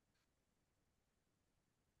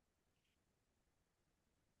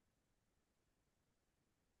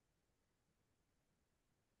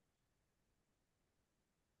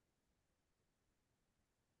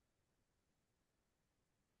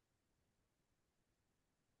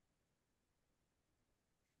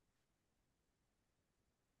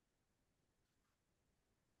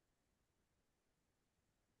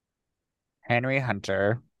 Henry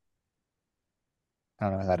Hunter. I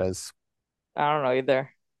don't know who that is. I don't know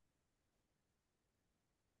either.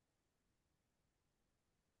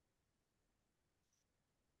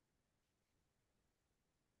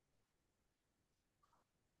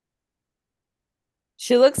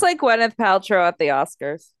 She looks like Gwyneth Paltrow at the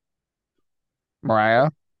Oscars. Mariah.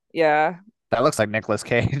 Yeah. That looks like Nicolas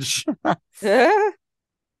Cage.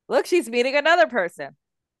 Look, she's meeting another person.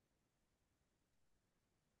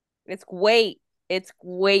 It's great. It's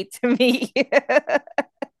great to me.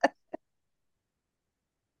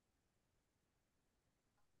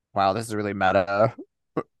 Wow, this is really meta.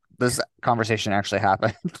 This conversation actually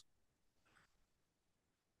happened.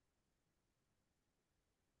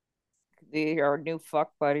 Your new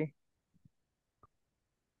fuck buddy.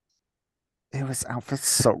 It was outfit's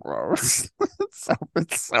so gross. This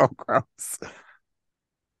outfit's so gross.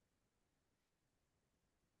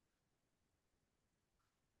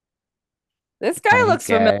 This I guy know he's looks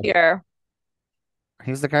gay. familiar.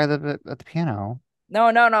 He's the guy at the piano.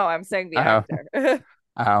 No, no, no. I'm saying the Oh, actor.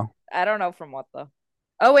 oh, I don't know from what though.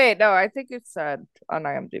 Oh wait, no, I think it said on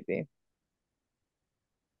IMDb.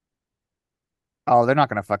 oh! They're not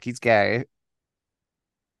gonna fuck. He's gay.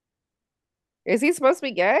 Is he supposed to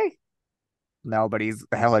be gay? No, but he's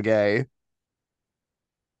hella gay.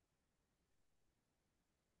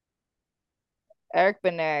 Eric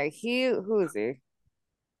Benet. Who is he?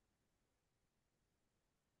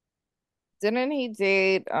 Didn't he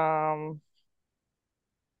date oh,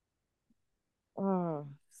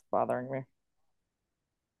 it's bothering me.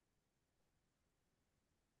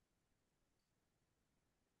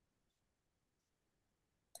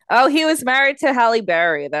 Oh, he was married to Halle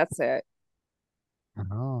Berry. That's it.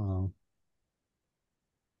 Oh,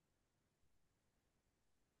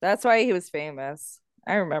 That's why he was famous.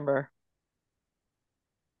 I remember.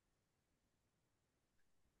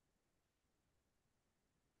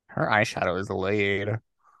 her eyeshadow is laid.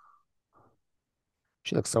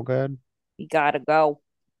 She looks so good. He gotta go.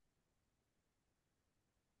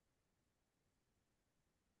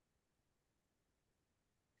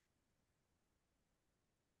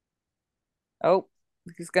 Oh,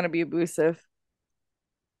 he's gonna be abusive.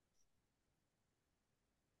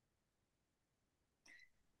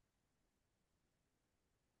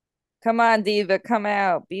 Come on, Diva, come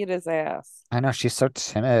out. Beat his ass. I know she's so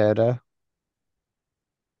timid.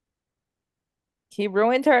 He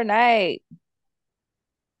ruined her night.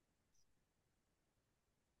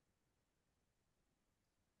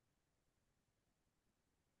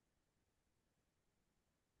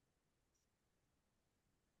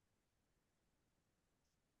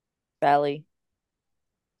 Belly.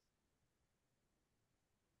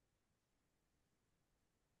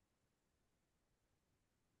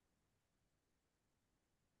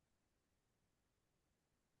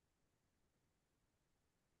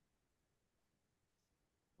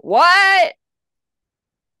 What?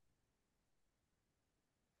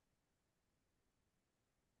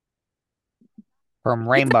 From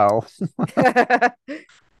Rainbow.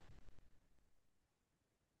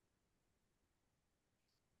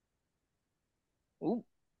 Ooh,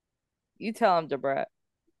 you tell him, Debrat.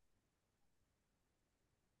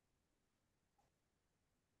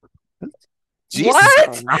 Jesus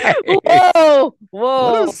What? Christ. Whoa,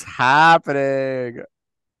 What whoa. is happening?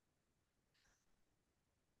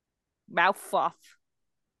 Mouth off.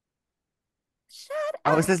 Shut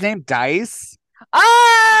Oh, is up. his name Dice?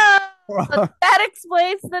 Oh, that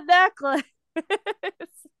explains the necklace.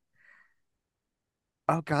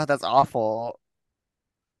 Oh God, that's awful.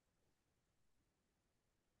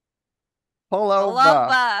 Pull over.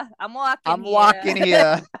 Lover, I'm walking I'm here. walking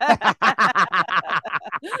here.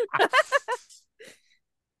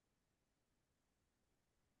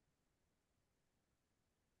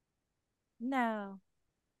 No.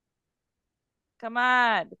 Come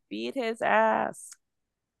on, beat his ass.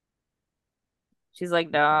 She's like,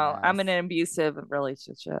 no, I'm in Yes. an abusive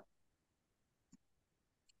relationship.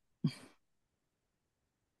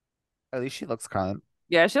 At least she looks cunt.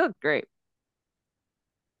 Yeah, she looked great.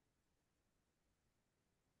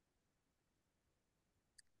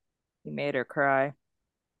 He made her cry.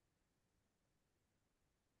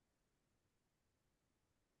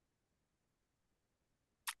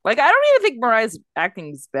 Like, I don't even think Mariah's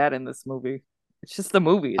acting is bad in this movie. It's just the I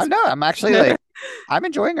movies. know. I'm actually like, I'm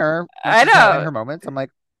enjoying her when I she's having know. her moments. I'm like,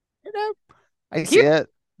 you know, I He, see it.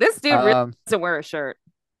 this dude really Um, doesn't wear a shirt.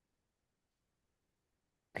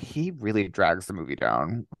 he really drags the movie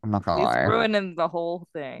down. I'm not gonna He's lie. ruining the whole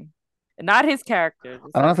thing. And not his character,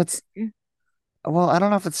 just I don't know if it's everything. well, I don't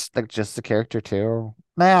know if it's like just the character too.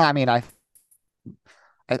 Nah, I mean, I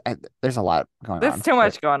there's a lot going There's on, too but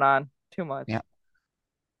much going on. Too much. yeah,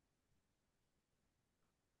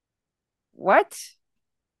 What?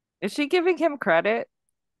 Is she giving him credit?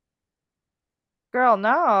 Girl,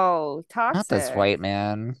 no. not this Toxic. white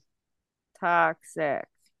man. Toxic.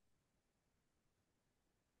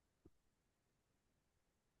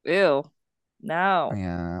 Ew. No.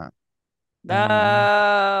 Yeah, and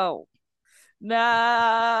No.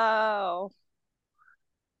 No.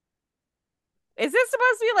 Is this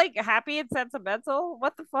supposed to be like happy and sentimental?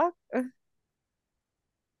 What the fuck?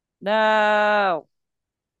 No.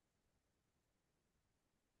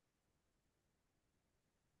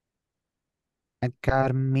 I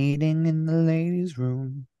got a meeting in the ladies'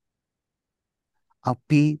 room. I'll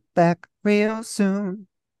be back real soon.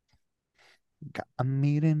 Got a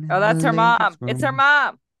meeting Oh, in the that's her mom. ladies' It's her room.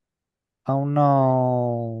 mom. Oh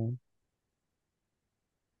no.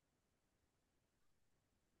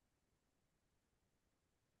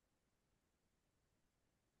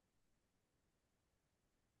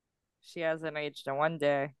 She hasn't aged in one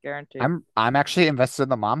day, guaranteed. I'm actually invested in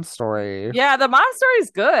the mom story. Yeah, the mom story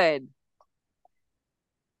is good.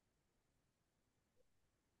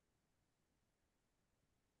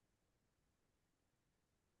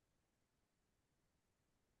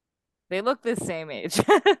 They look the same age.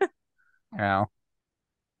 You know.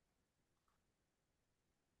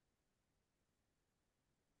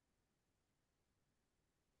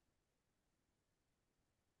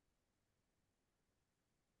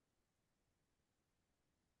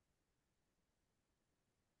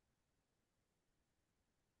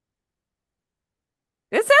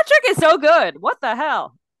 This soundtrack is so good. What the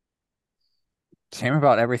hell? Shame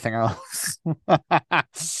about everything else.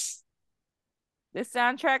 This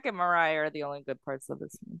soundtrack and Mariah are the only good parts of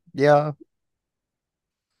this movie. Yeah.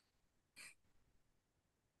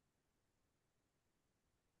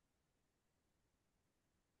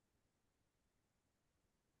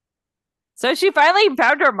 So she finally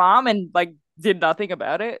found her mom and like did nothing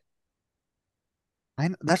about it.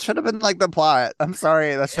 That should have been like the plot. I'm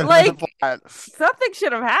sorry. That should have been the Like plot. something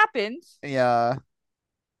should have happened. Yeah.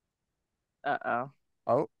 Uh-oh.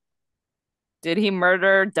 Oh, Did he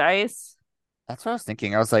murder Dice? that's what I was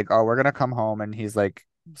thinking. I was like, oh, we're gonna come home and he's like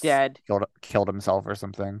Dead. killed himself or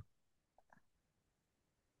something.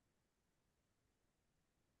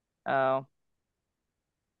 Oh.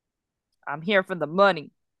 I'm here for the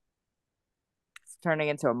money. It's turning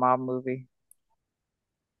into a mom movie.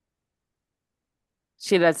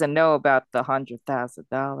 She doesn't know about the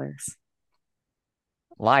 $100,000.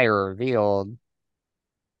 Liar revealed.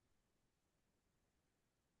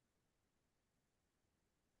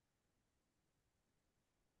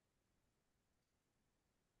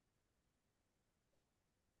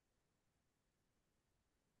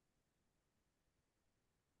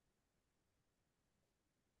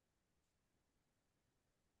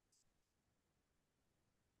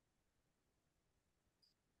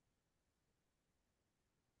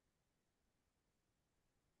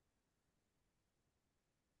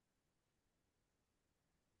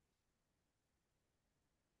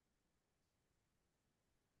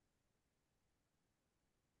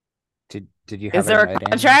 Did you Is have it there in a writing?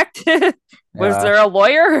 contract? Was Yeah. there a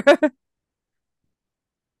lawyer?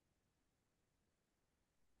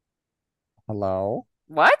 Hello?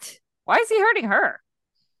 What? Why is he hurting her?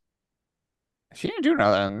 She didn't do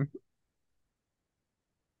nothing.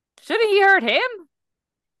 Shouldn't he hurt him?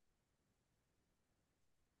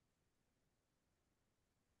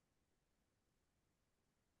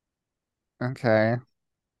 Okay.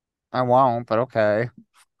 I won't, but okay.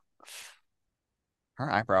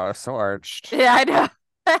 Her eyebrow is so arched. Yeah, I know.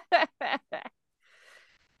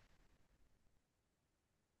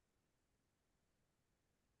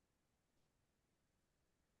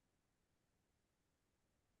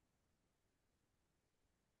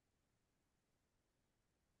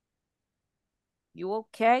 You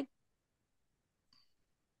okay?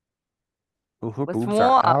 Ooh, her What's boobs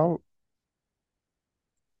are wrong? out.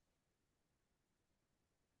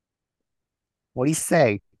 What do you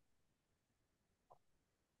say?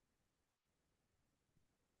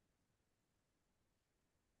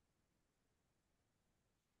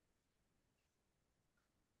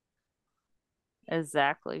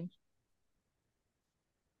 Exactly.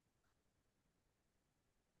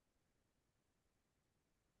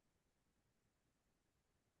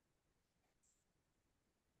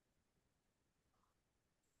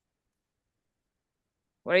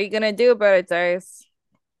 What are you gonna do about it, Dice?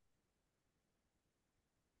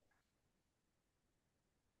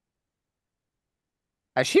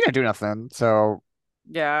 She didn't do nothing, so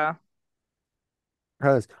Yeah.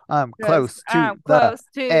 because I'm Because close I'm to the close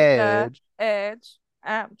to the edge. edge.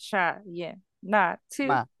 I'm trying not to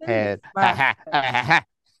My lose head. Ha my ha head. ha ha ha.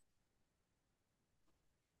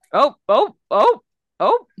 Oh, oh, oh,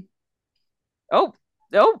 oh, oh,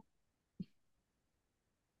 oh.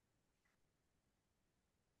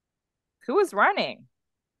 Who was running?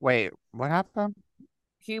 Wait, what happened?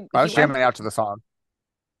 He I he was went jamming out to the song.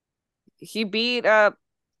 he beat up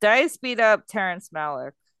Dice beat up Terrence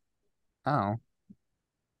Malick, Oh,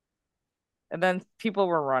 and then people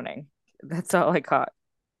were running. That's all I caught.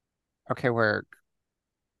 okay, work.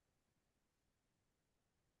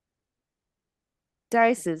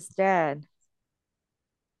 Dice is dead.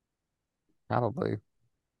 Probably.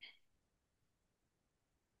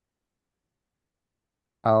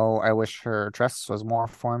 Oh, I wish her dress was more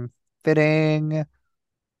form-fitting.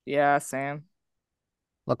 Yeah, Sam.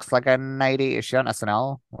 Looks like a nightie. Is she on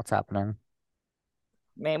SNL? What's happening?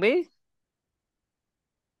 Maybe.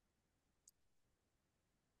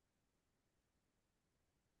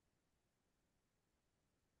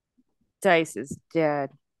 Dice is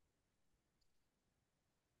dead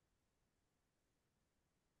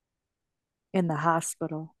in the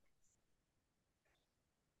hospital.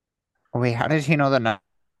 Wait, how did he know the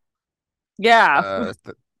Yeah.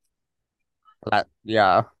 th that?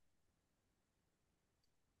 Yeah.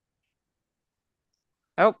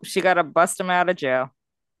 Oh, she got to bust him out of jail.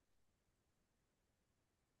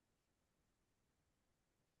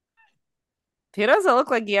 He doesn't look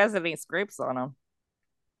like he has any scrapes on him.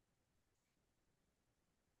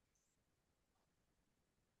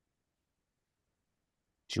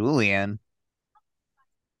 Julian.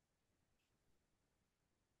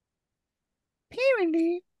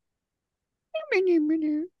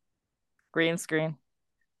 Green screen.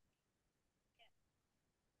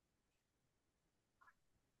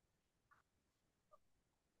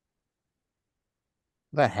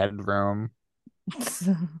 The headroom.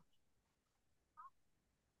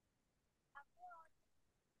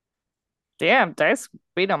 Damn, Dice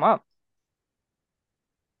beat him up.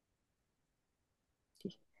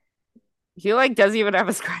 He like doesn't even have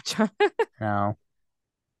a scratch on. No.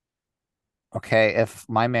 Okay, if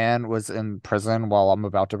my man was in prison while I'm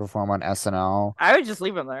about to perform on SNL, I would just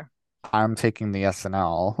leave him there. I'm taking the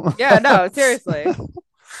SNL. Yeah, no, seriously.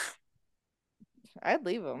 I'd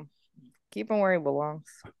leave him. Keep him where he belongs.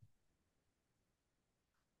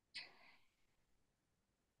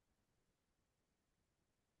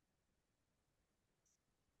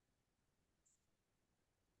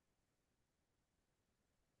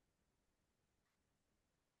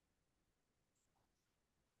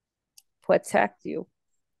 Protect you.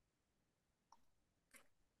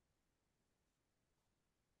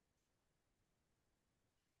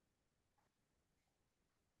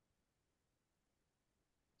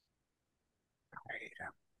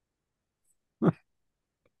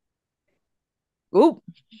 Oop,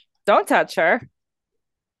 don't touch her.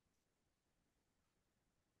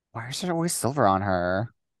 Why is there always silver on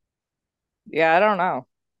her? Yeah, I don't know.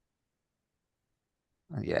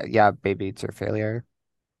 Yeah, yeah, baby, it's her failure.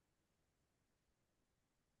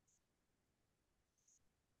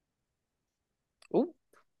 Oop.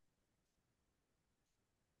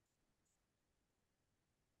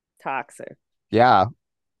 Toxic. Yeah.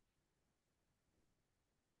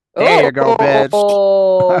 There you go, bitch.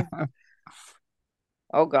 Oh,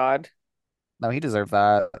 oh God. No, he deserved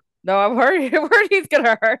that. No, I've heard he's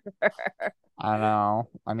gonna hurt her. I don't know.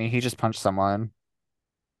 I mean, he just punched someone.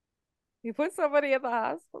 He put somebody in the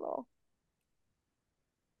hospital.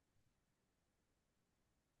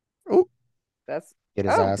 Ooh, That's get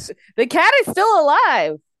his oh, ass. the cat is still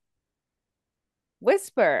alive.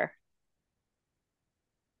 Whisper.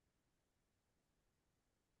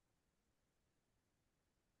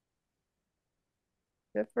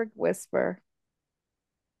 Different whisper.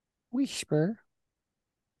 Whisper.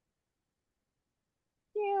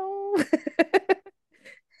 Meow.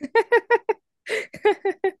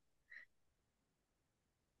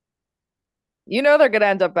 You know they're gonna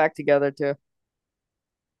end up back together too.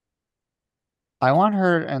 I want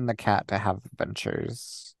her and the cat to have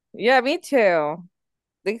adventures. Yeah, me too.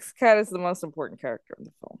 This cat is the most important character in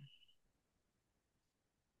the film.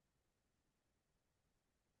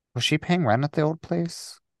 Was she paying rent at the old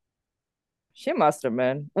place? She must have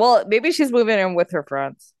been. Well, maybe she's moving in with her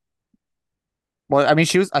friends. Well, I mean,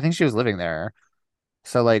 I think she was living there.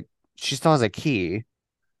 So, like, she still has a key.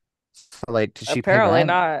 So, like, did she pay Apparently rent?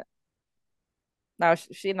 not. No,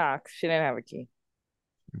 she knocks. She didn't have a key.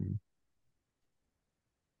 Hmm.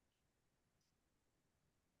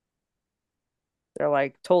 They're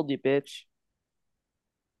like, told you, bitch.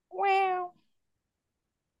 Wow.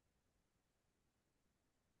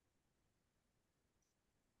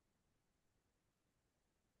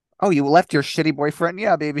 Oh, you left your shitty boyfriend?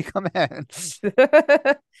 Yeah, baby, come in.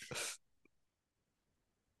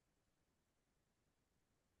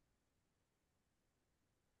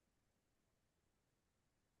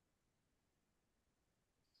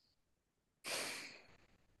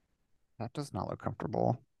 That does not look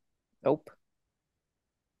comfortable. Nope.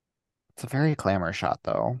 It's a very glamour shot,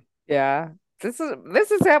 though. Yeah. This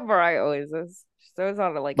is how Mariah always is. She's always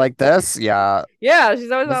on like Like this? Yeah. yeah,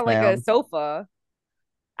 she's always Yes, on like a ma'am. sofa.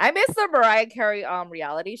 I miss the Mariah Carey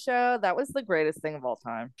reality show. That was the greatest thing of all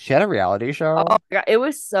time. She had a reality Oh show. my God, it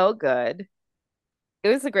was so good. It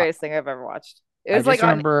was the I greatest thing I've ever watched. It I was just like on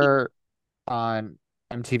remember on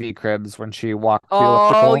MTV Cribs when she walked the oh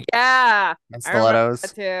elliptical yeah. and I remember that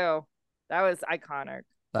stilettos. too. That was iconic.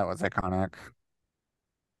 That was iconic.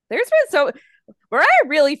 There's been so Mariah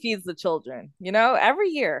really feeds the children, every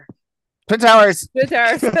year. Twin Towers. Good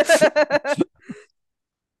towers.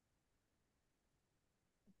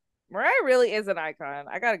 Mariah really is an icon.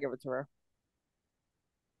 I gotta give it to her.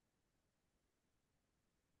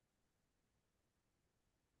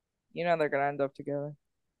 You know they're gonna end up together.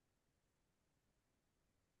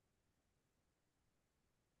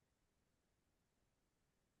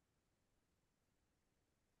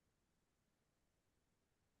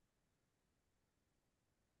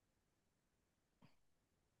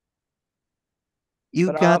 You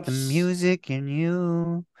But got the music in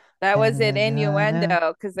you. that Na, was an na, na, na,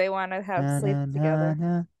 innuendo because they want to have na, sleep na, na, together.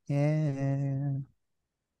 na. Yeah.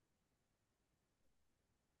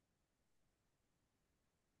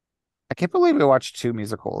 I can't believe we watched two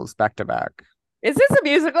musicals back to back. Is this a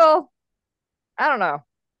musical? I don't know.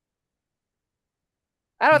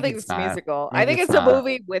 I don't Maybe think it's it's a not. musical. I Maybe think it's it's a not.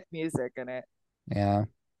 movie with music in it. Yeah.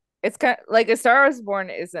 It's kind of like A Star Is Born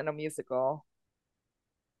isn't a musical.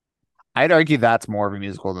 I'd argue that's more of a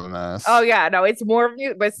musical than Oh this. yeah, no, it's more of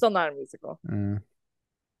but it's still not a musical. Mm.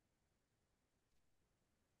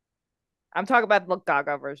 I'm talking about the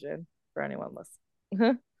Gaga version for anyone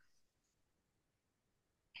listening.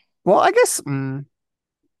 Well, I guess the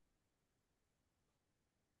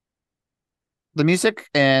music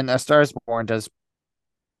in A Star Is Born does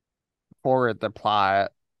forward the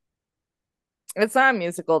plot. It's not a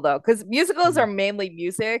musical though, because musicals Mm. are mainly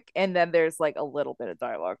music and then there's like a little bit of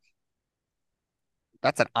dialogue.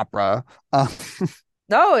 That's an opera. Uh,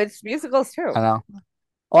 No, it's musicals I too. know.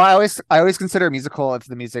 Well, I always consider a musical if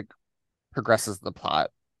the music progresses the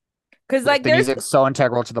plot. Because Like like the there's music's so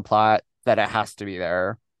integral to the plot that it has to be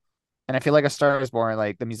there. And I feel like A Star Is Born,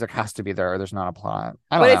 like the music has to be there or there's not a plot.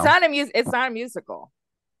 I don't but it's know. not a it's not a musical.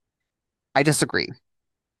 I disagree.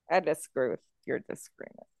 I disagree with your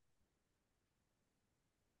disagreement.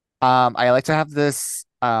 I like to have this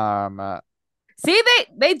See,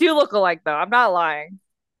 they do look alike though. I'm not lying.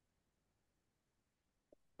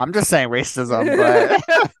 I'm just saying racism,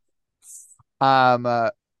 but um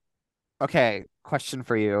okay, question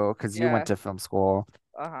for you because you went Yeah. to film school.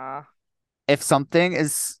 Uh-huh. If something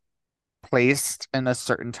is placed in a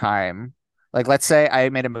certain time, like let's say I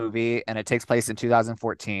made a movie and it takes place in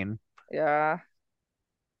 2014, Yeah.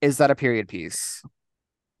 is that a period piece?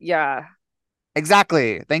 Yeah.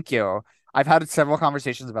 Exactly. Thank you. I've had several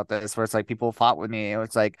conversations about this where it's like people fought with me.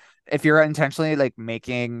 It's like if you're intentionally like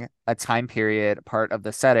making a time period part of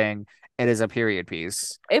the setting, it is a period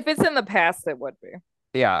piece. If it's in the past, it would be.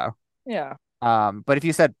 Yeah. Yeah. But if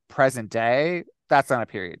you said present day, that's not a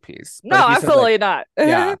period piece. But No, if you said like, absolutely not.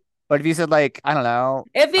 yeah, but if you said like, I don't know,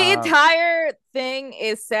 If the entire thing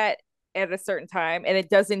is set at a certain time and it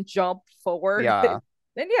doesn't jump forward, yeah,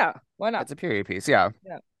 then yeah, why not? it's a period piece. Yeah.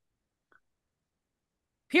 Yeah.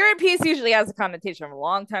 Period piece usually has a connotation from a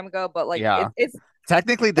long time ago, but like Yeah. it's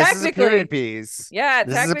Technically, this is a period piece. Yeah,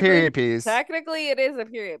 This is a period piece. Technically, it is a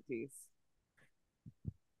period piece.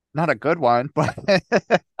 Not a good one, but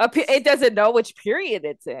It doesn't know which period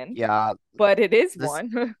it's in. yeah, but it is this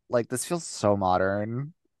one. like this feels so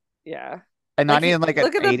modern. Yeah. And not even like an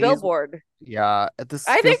look at the 80s. Billboard. Yeah, this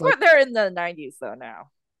I feels think like they're in the 90s though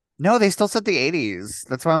now. no, they still said the 80s.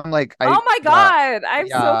 That's why I'm like, Oh my God. I'm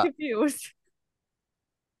so yeah. confused.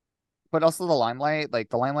 But also the Limelight, like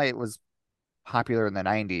the Limelight was popular in the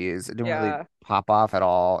 90s. It didn't really Yeah. pop off at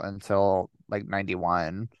all until like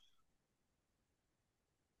 91.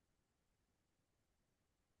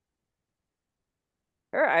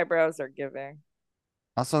 Her eyebrows are giving.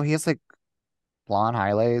 Also, he has like blonde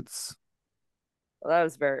highlights. Well, that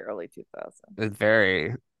was very early 2000. It's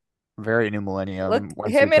very, very new Look, millennium,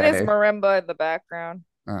 him and his Y2K. marimba in the background.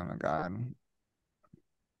 Oh my God.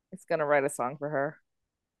 It's gonna write a song for her.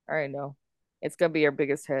 I already know. It's gonna be her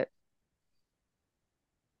biggest hit.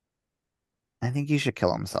 I think he should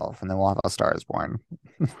kill himself and then we'll have A Star Is Born.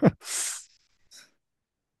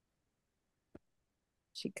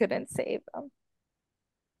 She couldn't save him.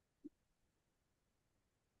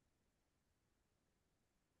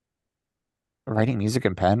 Writing music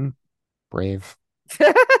and pen? Brave.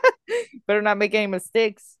 Better not make any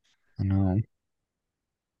mistakes. I know.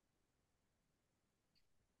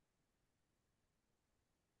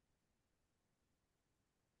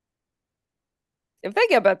 If they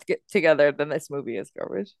get back together, then this movie is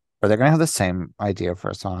garbage. Are they gonna have the same idea for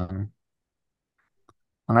a song?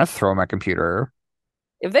 I'm gonna throw my computer.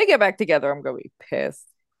 If they get back together, I'm gonna be pissed.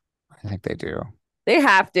 I think they do. They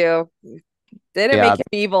have to. They didn't Yeah, make him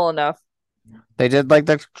evil enough. they did like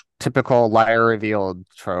the typical liar revealed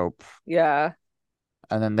trope, Yeah.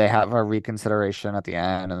 and then they have a reconsideration at the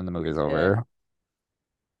end, and then the movie's Yeah. over.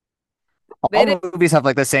 They All didn't. movies have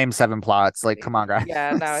like the same 7 plots. Like, come on, guys.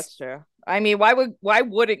 Yeah, no, it's true. I mean, why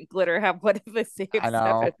wouldn't Glitter have one of the same I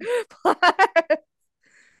know. 7 plots?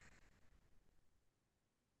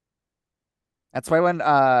 That's why when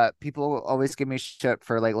people always give me shit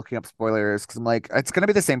for like looking up spoilers because I'm like, it's gonna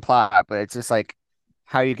be the same plot, but it's just like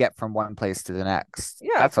how you get from one place to the next.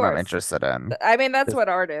 Yeah, of That's what I'm course. interested in. I mean, that's what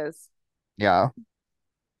art is. Yeah.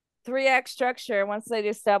 3 act structure. Once they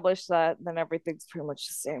establish that, then everything's pretty much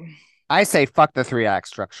the same. I say fuck the 3 act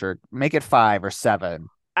structure. Make it 5 or 7.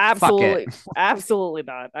 Absolutely. Fuck it. Absolutely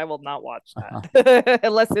not. I will not watch that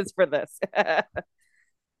unless it's for this.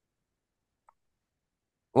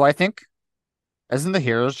 Well, I think isn't the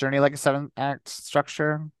hero's journey like a 7 act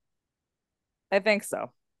structure? I think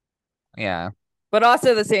so. Yeah. But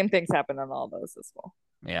also the same things happen on all those as well.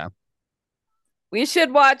 Yeah. We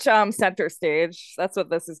should watch Center Stage. That's what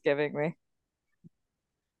this is giving me.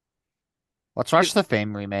 Let's watch the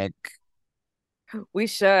Fame remake. We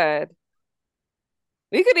should.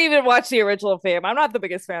 We could even watch the original Fame. I'm not the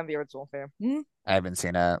biggest fan of the original Fame. I haven't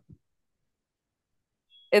seen it.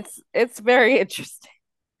 It's very interesting.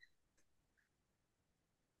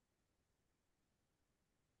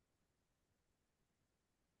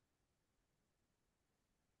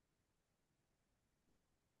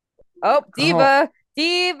 Oh, Diva!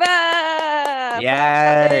 Diva!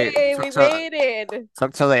 Yay! Finally! We waited.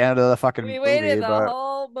 Took till the end of the fucking We waited movie, the but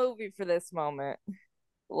whole movie for this moment.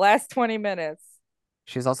 Last 20 minutes.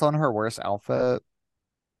 she's also in her worst outfit.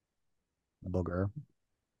 Booger.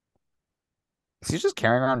 Is he just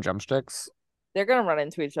carrying around drumsticks? They're gonna run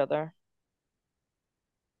into each other.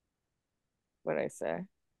 What did I say?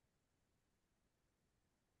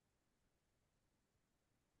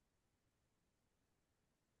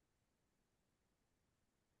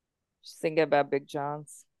 Just thinking about Big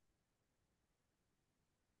John's.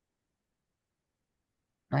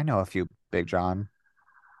 I know a few Big John.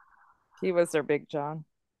 He was their Big John.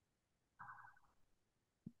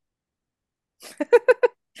 You're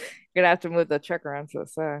gonna have to move the truck around to the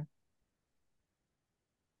side.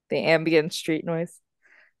 The ambient street noise.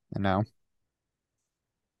 I know.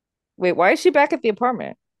 Wait, why is she back at the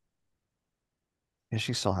apartment? Yeah,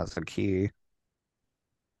 she still has the key.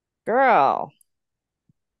 Girl,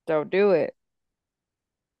 don't do it.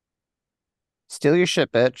 Steal your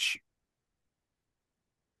shit, bitch.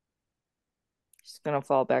 She's gonna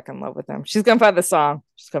fall back in love with him. She's gonna find the song.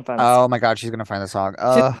 She's gonna find the song. Oh my God, she's gonna find the song. She's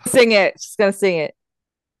gonna sing it. She's gonna sing it.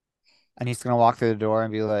 And he's gonna walk through the door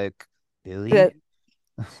and be like, But Billy?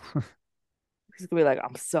 he's gonna be like,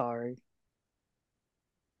 I'm sorry.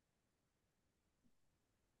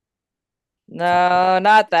 No,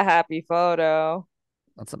 not the happy photo.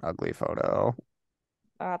 That's an ugly photo.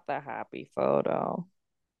 Not the happy photo.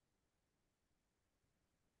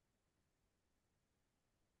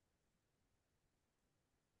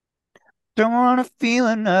 Don't wanna feel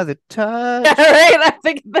another touch Right? I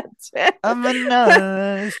think that's it. of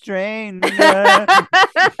another stranger.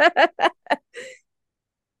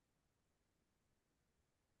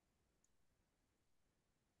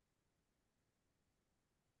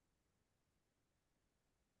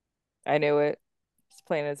 I knew it. He's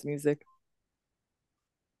playing his music.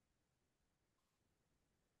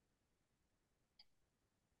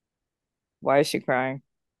 Why is she crying?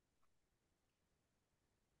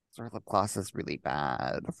 Her lip gloss is really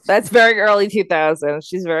bad. That's very early 2000s.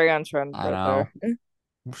 She's very on trend I right know. there.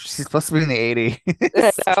 She's supposed to be in the 80s.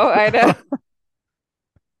 I know.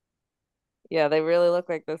 Yeah, they really look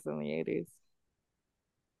like this in the 80s.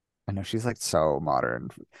 I know she's like so modern.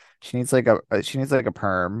 She needs like a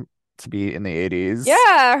perm to be in the 80s.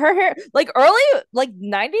 Yeah, her hair like early like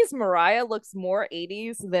 90s Mariah looks more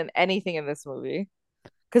 80s than anything in this movie.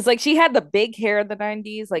 Cause like she had the big hair in the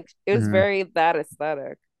 90s, like it was Mhm. very that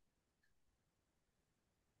aesthetic.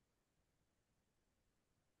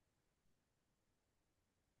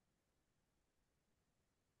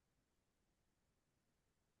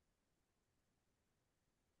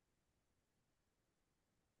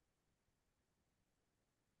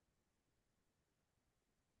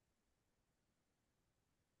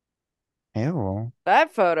 Ew.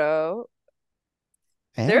 That photo,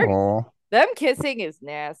 they're Ew. them kissing is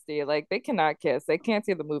nasty. Like they cannot kiss. They can't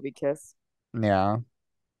see the movie kiss. Yeah.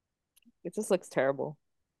 It just looks terrible.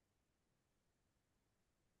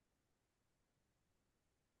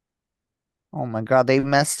 Oh my God, they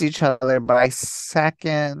messed each other by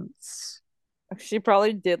seconds. She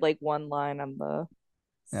probably did like one line on the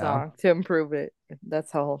Yeah. song to improve it.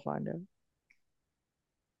 That's how he'll find it.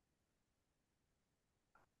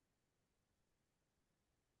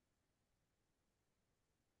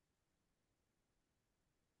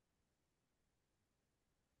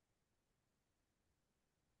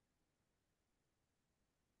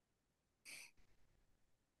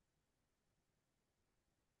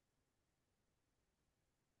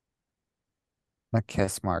 The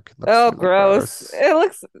kiss mark looks Oh, really gross. gross. It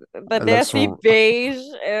looks the It looks nasty beige.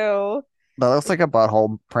 Ew. that looks like a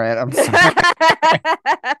butthole print. I'm sorry.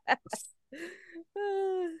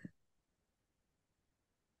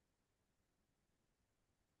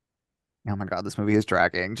 Oh my God, this movie is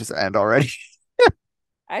dragging. Just end already.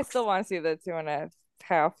 I still want to see the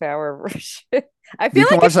 2.5 hour version. I You feel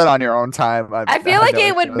can like watch that on your own time. I feel have like no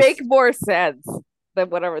it would interest. make more sense than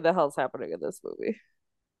whatever the hell's happening in this movie.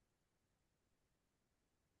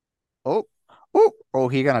 Oh, oh,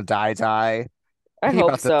 he gonna die. I He hope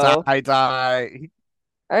about to so. die.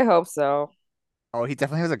 I hope so. Oh, he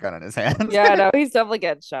definitely has a gun in his hand. Yeah, no, he's definitely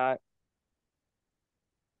getting shot.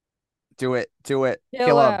 Do it. Do it. Kill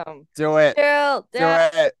Kill him. him. Do it. Kill. Do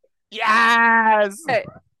Death. it. Yes.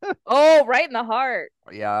 Oh, right in the heart.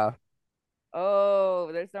 Yeah.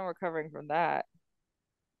 Oh, there's no recovering from that.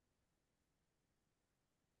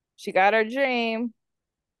 She got her dream.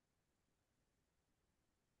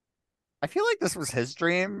 I feel like this was his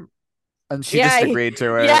dream, and she Yeah, just agreed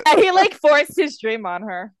to it. yeah, he like forced his dream on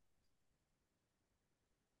her.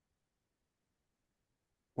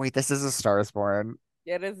 Wait, this is A Star Is Born.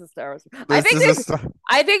 Yeah, it is a Star Wars. This is a Star.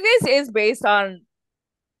 I think this is based on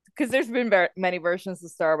because there's been many versions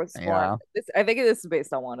of Star Wars Born. Yeah. I think this is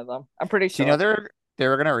based on one of them. I'm pretty Do sure. you know they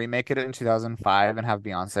were gonna remake it in 2005 and have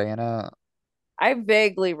Beyonce in it? I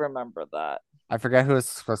vaguely remember that. I forget who was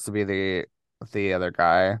supposed to be the other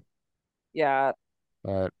guy, Yeah,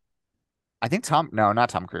 but I think no, not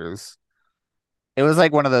Tom Cruise. It was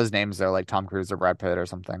like one of those names though, like Tom Cruise or Brad Pitt or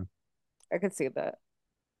something. I could see that.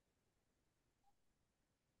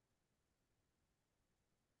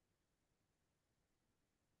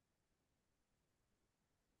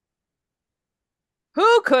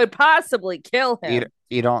 Who could possibly kill him?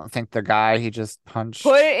 You don't think the guy he just punched?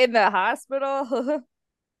 Put it in the hospital.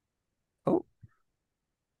 Oh,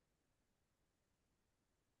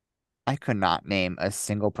 I could not name a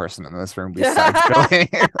single person in this room besides Billy.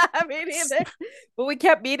 I mean, either. But we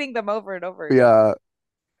kept meeting them over and over again. Yeah,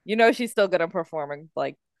 You know she's still gonna perform and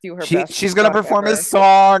like do her she's best. gonna song perform ever. his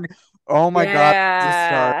song. Oh my God, it's A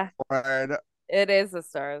Star Yeah, Is Born. it is A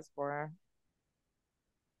Star Is Born.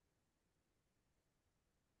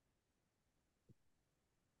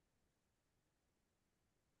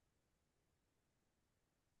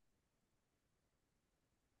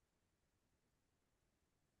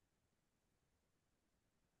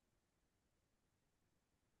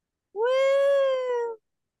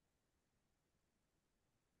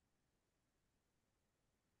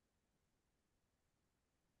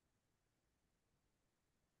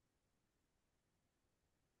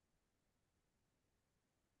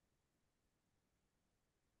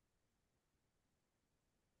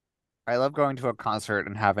 I love going to a concert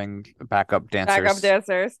and having backup Backup dancers.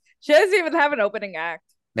 dancers. She doesn't even have an opening act.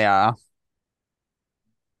 Yeah.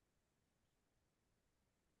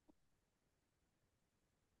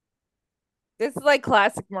 This is like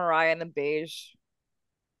classic Mariah in the beige.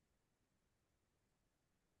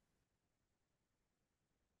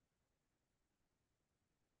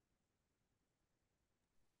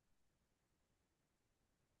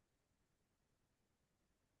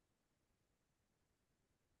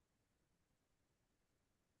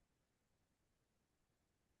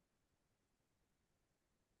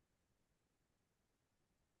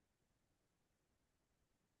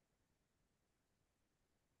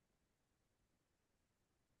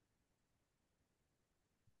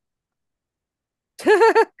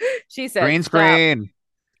 She said, Green "Stop." screen.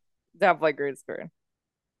 Definitely green screen.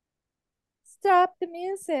 Stop the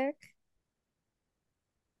music.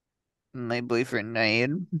 My boyfriend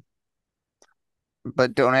died,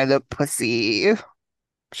 but don't I look pussy?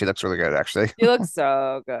 She looks really good, actually. She looks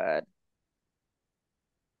so good.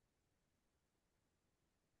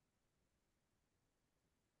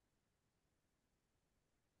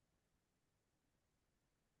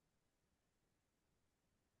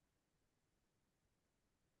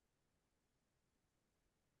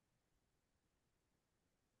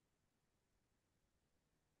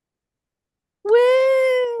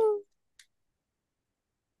 Woo!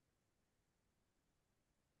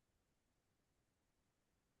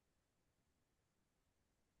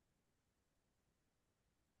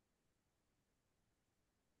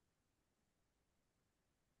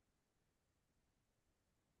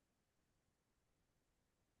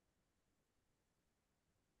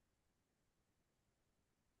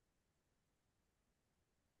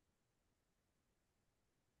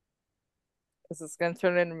 Is this gonna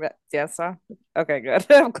turn into a dance song? Okay, good.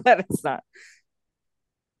 I'm glad it's not.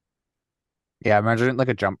 Yeah, imagine like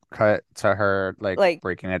a jump cut to her like Like,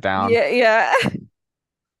 breaking it down. yeah, yeah.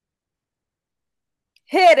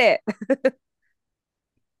 Hit it.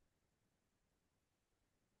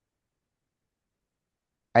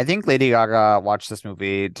 I think Lady Gaga watched this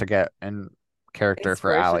movie to get in character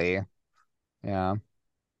for Inspiration. Ally. Yeah.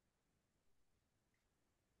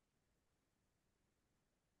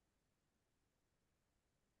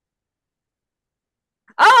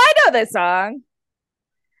 Oh, I know this song.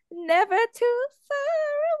 Never too far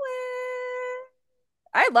away.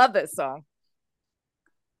 I love this song.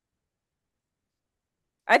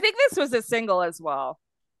 I think this was a single as well.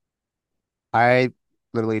 I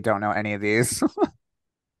literally don't know any of these.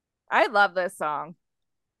 I love this song.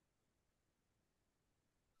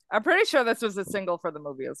 I'm pretty sure this was a single for the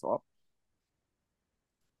movie as well.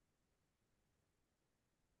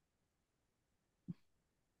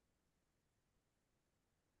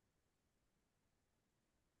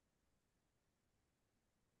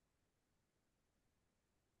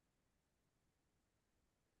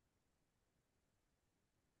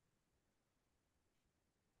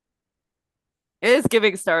 It is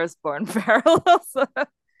giving Stars Born parallels.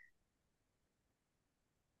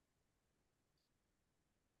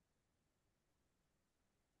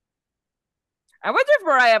 I wonder if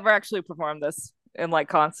Mariah ever actually performed this in like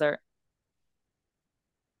concert.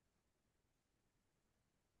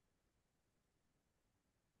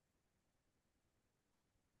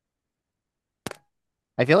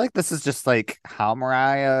 I feel like this is just like how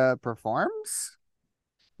Mariah performs.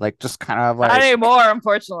 Like just kind of Not like anymore,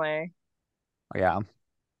 unfortunately. yeah.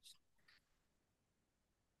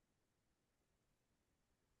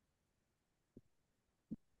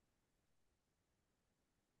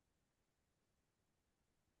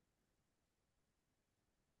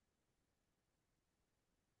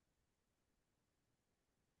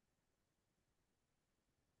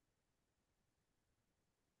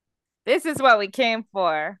 This is what we came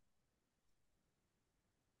for.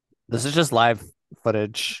 This is just live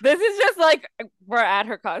footage. This is just like we're at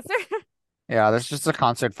her concert. Yeah, there's just a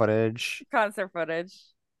concert footage. Concert footage.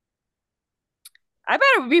 I bet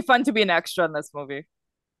it would be fun to be an extra in this movie.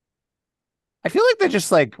 I feel like they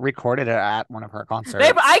just like recorded it at one of her They,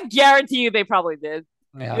 concerts. I guarantee you, they probably did.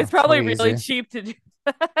 Yeah, It's probably probably really easy. cheap to do.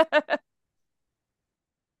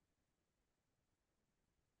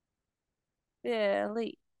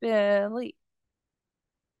 Billy, Billy,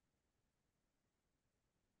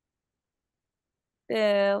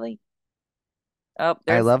 Billy. Oh, I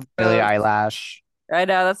there's love Billie those. Eilish. I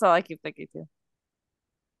know, that's all I keep thinking too.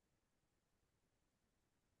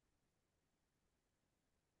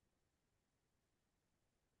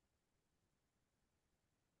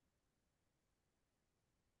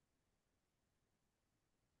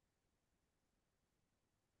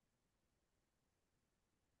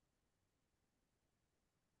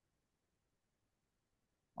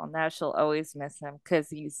 Well, now she'll always miss him because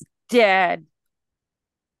he's dead.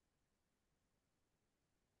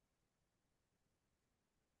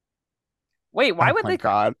 Wait, why Oh would my they?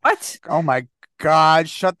 God. What? Oh my God.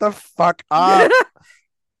 Shut the fuck up.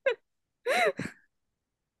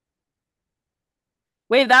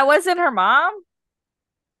 Wait, that wasn't her mom?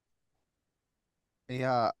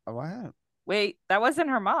 Yeah. What? Wait, that wasn't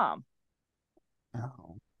her mom.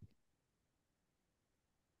 No.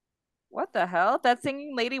 What the hell? That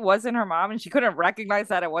singing lady wasn't her mom, and she couldn't recognize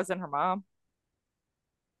that it wasn't her mom.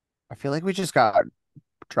 I feel like we just got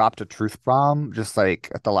dropped a truth bomb just like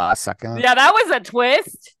at the last second. Yeah, that was a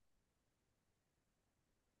twist.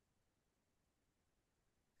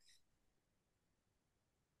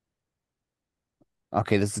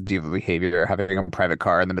 Okay, this is diva behavior, having a private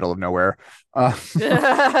car in the middle of nowhere. Uh,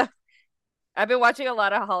 I've been watching a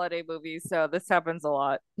lot of holiday movies, so this happens a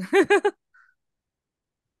lot.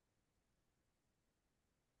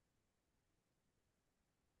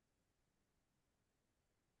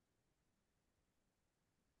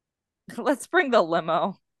 Let's bring the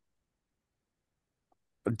limo.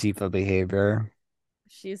 diva behavior.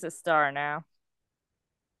 She's a star now.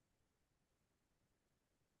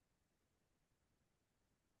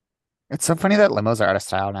 It's so funny that limos are out of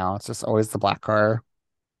style now. It's just always the black car.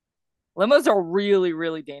 Limos are really,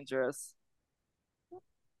 really dangerous.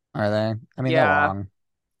 Are they? I mean, they're Yeah, long.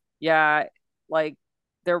 yeah, like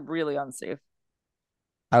they're really unsafe.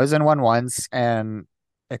 I was in one once and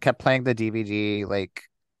it kept playing the DVD like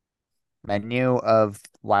menu of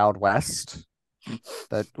Wild West,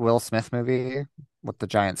 the Will Smith movie with the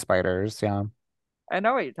giant spiders. Yeah. I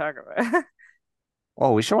know what you're talking about.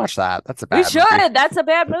 Oh, we should watch that. That's a We bad movie. should. That's a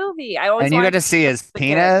bad movie. I always And you wanted get to see his the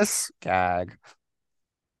kid. penis. Gag.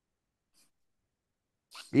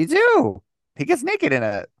 You do. He gets naked in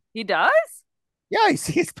it. He does? Yeah, you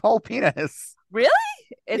see his whole penis. Really?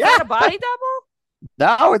 Is Yeah. that a body double?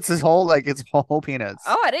 No, it's his whole like his whole penis.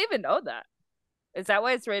 Oh, I didn't even know that. Is that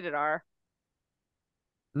why it's rated R?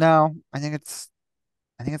 No, I think it's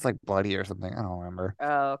like bloody or something. I don't remember.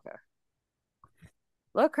 Oh, okay.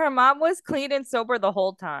 Look, her mom was clean and sober the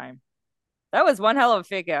whole time. That was one hell of a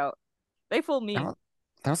fake out. They fooled me.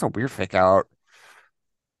 That was a weird fake out.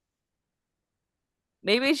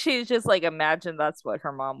 Maybe she's just like imagined that's what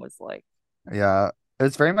her mom was like. Yeah.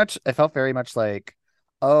 It felt very much like,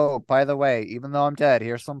 oh, by the way, even though I'm dead,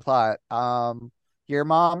 here's some plot. Your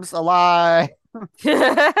mom's alive.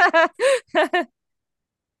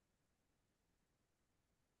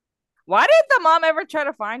 Why did the mom ever try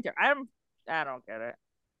to find her? I don't get it.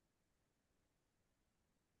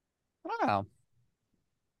 I don't know.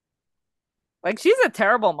 Like she's a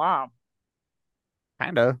terrible mom.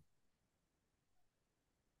 Kinda.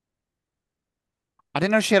 I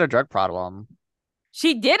didn't know she had a drug problem.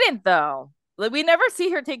 She didn't though. Like we never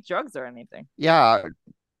see her take drugs or anything. Yeah,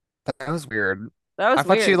 that was weird. That was I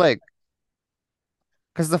thought she weird. like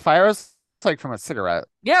because the fire was like from a cigarette.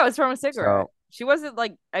 Yeah, it was from a cigarette. So She wasn't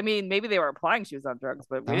like I mean, maybe they were implying she was on drugs,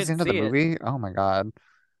 but that we was the didn't end of the see it. movie. Oh my God.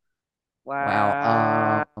 Wow.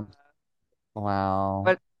 Wow. Wow.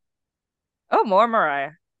 But oh, more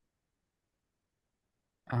Mariah.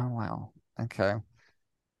 Oh wow. Okay.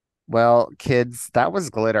 Well, kids, that was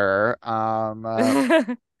glitter. All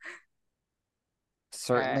right.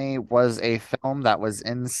 Certainly was a film that was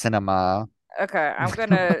in cinema. Okay, I'm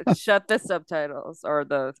gonna shut the subtitles or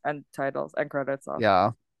the end titles and credits off.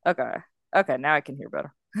 Yeah. Okay. Okay, now I can hear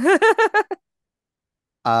better.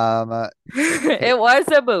 Okay. It was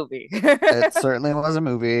a movie. It certainly was a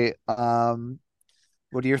movie.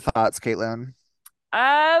 What are your thoughts, Caitlin?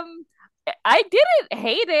 I didn't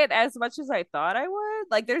hate it as much as I thought I would.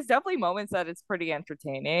 Like, there's definitely moments that it's pretty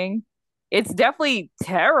entertaining. It's definitely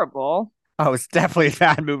terrible. Oh, it's definitely a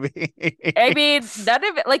bad movie. I mean, none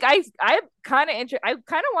of it. Like, I'm kind of I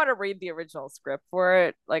kind of want to read the original script for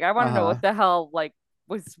it. Like, I want to know Uh-huh. what the hell like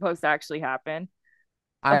was supposed to actually happen.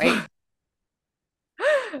 I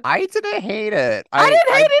I didn't hate it. I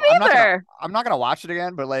didn't hate I'm it not gonna either. I'm not gonna watch it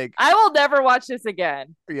again, but like I will never watch this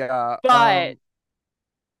again. yeah, But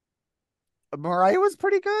Mariah was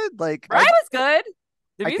pretty good. Like Mariah was good.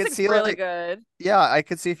 The I could music's see really like good. yeah, I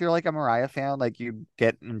could see if you're like a Mariah fan, like you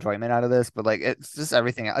get enjoyment out of this, but like it's just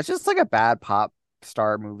everything else. It's just like a bad pop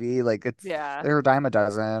star movie. Like it's Yeah. they're a dime a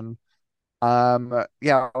dozen.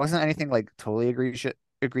 Yeah, it wasn't anything like totally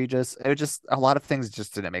egregious. It was just a lot of things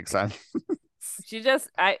just didn't make sense. She just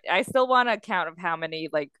I still want a count of how many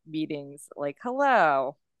like meetings like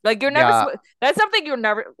hello. Like you're never Yeah, that's something you're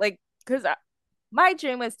never like cuz my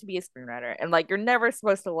dream was to be a screenwriter and like you're never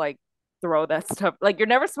supposed to like throw that stuff. Like you're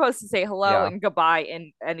never supposed to say hello yeah, and goodbye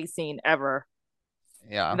in any scene ever.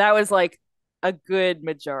 yeah. And that was like a good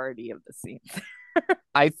majority of the scenes.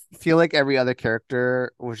 I feel like every other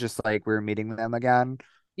character was just like we were meeting them again.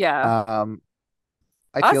 Yeah.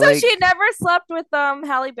 I feel Also, like she never slept with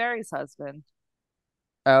Halle Berry's husband.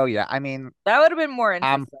 oh yeah, I mean That would have been more I'm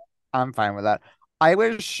interesting. I'm fine with that. I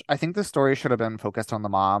think the story should have been focused on the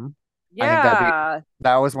mom. I think Yeah.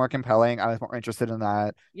 that was more compelling. I was more interested in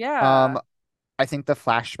that. Yeah. Um, I think the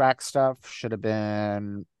flashback stuff should have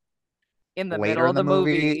been In the later middle in of the the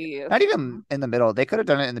movie. movie. Not even in the middle. They could have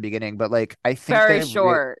done it in the beginning, but like I think Very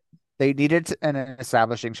short. they needed an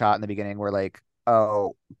establishing shot in the beginning where like,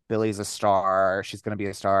 oh, Billy's a star, she's gonna be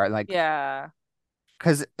a star, and like Yeah.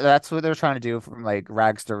 because that's what they're trying to do from like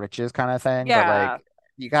rags to riches kind of thing. But Yeah. like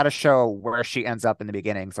you got to show where she ends up in the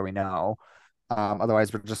beginning so we know.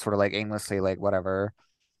 Otherwise we're just sort of like aimlessly like whatever.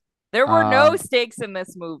 There were no Um, stakes in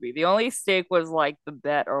this movie. The only stake was like the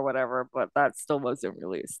bet or whatever, but that still wasn't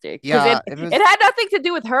really a stake because yeah, it had nothing to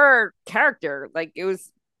do with her character. Like it was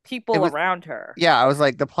it people was around her. yeah, I was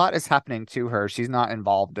like the plot is happening to her. She's not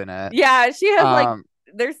involved in it. Yeah, she has like Um,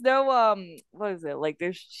 there's no what is it? Like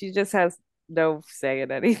there's she just has no say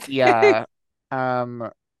in anything. yeah. Um,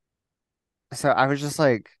 so I was just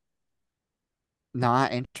like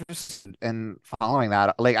not interested in following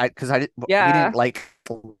that. Like because we Yeah. didn't like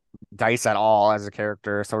Dice at all as a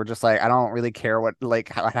character, so we're just like I don't really care what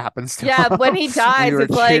happens to Yeah, when him. he dies, We were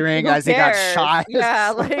it's like cheering who as he got cares? shot. Yeah,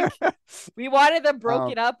 like we wanted them Um,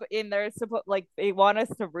 broken up in their like they want us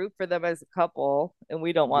to root for them as a couple, and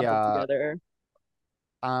we don't want them yeah. together.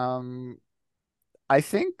 Um, I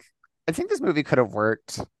think I think this movie could have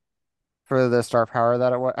worked for the star power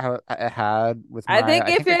that how it had with I Mariah. think I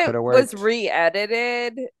if think it it could have was worked.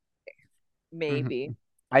 re-edited, Mhm. maybe.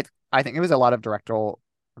 I I think it was a lot of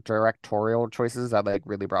directorial choices that like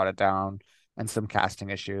really brought it down and some casting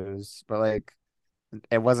issues. But like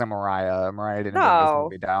it wasn't Mariah. Mariah didn't bring this No.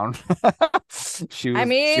 movie down. I She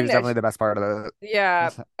mean, was definitely the best part of it. yeah.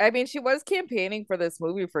 I mean, she was campaigning for this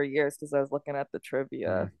movie for years because I was looking at the trivia.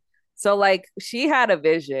 Mhm. So like she had a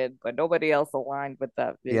vision, but nobody else aligned with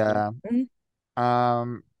that vision. Yeah. Mhm.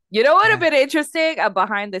 Um You know what would have yeah. been interesting? A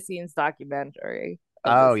behind the scenes documentary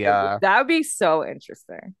of Oh this movie. yeah. That would be so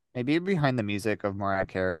interesting. Maybe behind the music of Mariah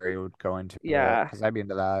Carey would go into it Yeah. because I'd be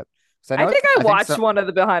into that. So I I know think I I think watched so. one of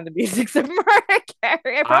the behind the musics of Mariah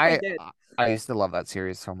Carey. I probably I did. I used to love that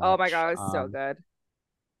series so Oh my much. god, it was so good.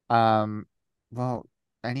 Um, well,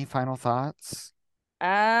 any final thoughts?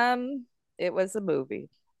 Um, it was a movie.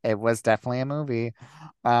 It was definitely a movie.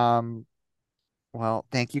 Um, well,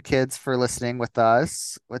 thank you kids for listening with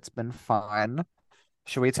us. It's been fun.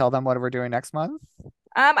 Should we tell them what we're doing next month?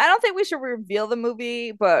 I don't think we should reveal the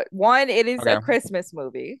movie, but one, it is a Okay. Christmas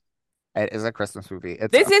movie. It is a Christmas movie.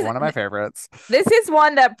 It's This is one of my favorites. this is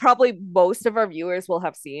one that probably most of our viewers will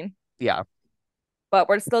have seen, Yeah. but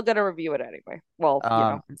we're still gonna review it anyway. Well,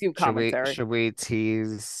 do commentary. Should we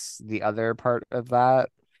tease the other part of that?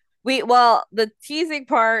 Well, the teasing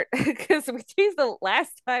part because we teased the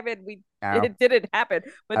last time and No. it didn't happen.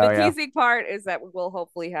 But Oh the yeah. teasing part is that we will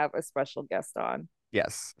hopefully have a special guest on.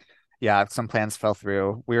 Yes. Yeah, some plans fell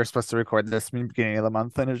through. We were supposed to record this in the beginning of the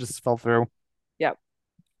month and it just fell through. Yep.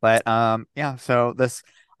 But yeah, so this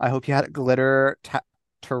I hope you had a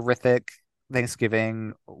terrific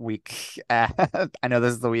Thanksgiving week. I know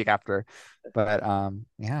this is the week after, but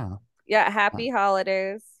yeah. Yeah, happy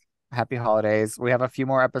holidays. Happy holidays. We have a few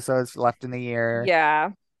more episodes left in the year.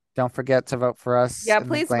 Yeah. Don't forget to vote for us. Yeah, in the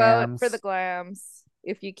please vote for the Glams. Glams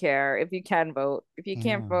if you care. If you can vote. If you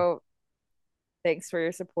can't Yeah. vote, thanks for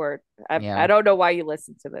your support. I Yeah. don't know why you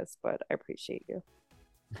listen to this, but I appreciate you.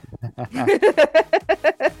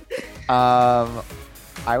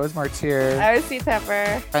 I was Martyr, I was C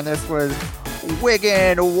Tepper. and this was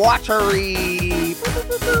Wigan Watery.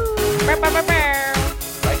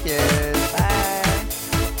 Bye, kids. Bye.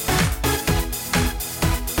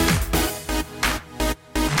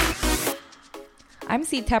 I'm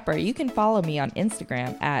C Tepper. You can follow me on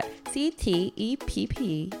Instagram at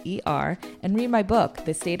CTEPPER and read my book,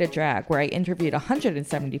 The State of Drag, where I interviewed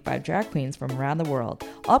 175 drag queens from around the world.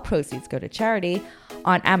 All proceeds go to charity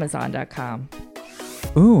on Amazon.com.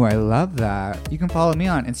 Ooh, I love that. You can follow me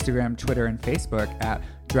on Instagram, Twitter, and Facebook at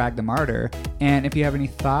Drag the Martyr. And if you have any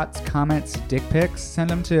thoughts, comments, dick pics, send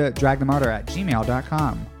them to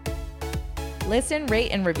dragthemartyr@gmail.com. Listen,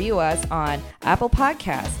 rate, and review us on Apple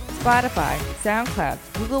Podcasts, Spotify, SoundCloud,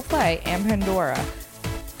 Google Play, and Pandora.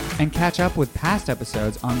 And catch up with past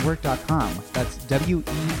episodes on work.com. That's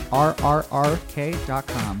WERRRK.com.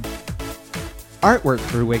 Artwork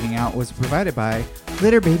for Wigging Out was provided by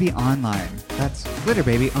Glitter Baby Online. That's Glitter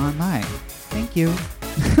Baby Online. Thank you.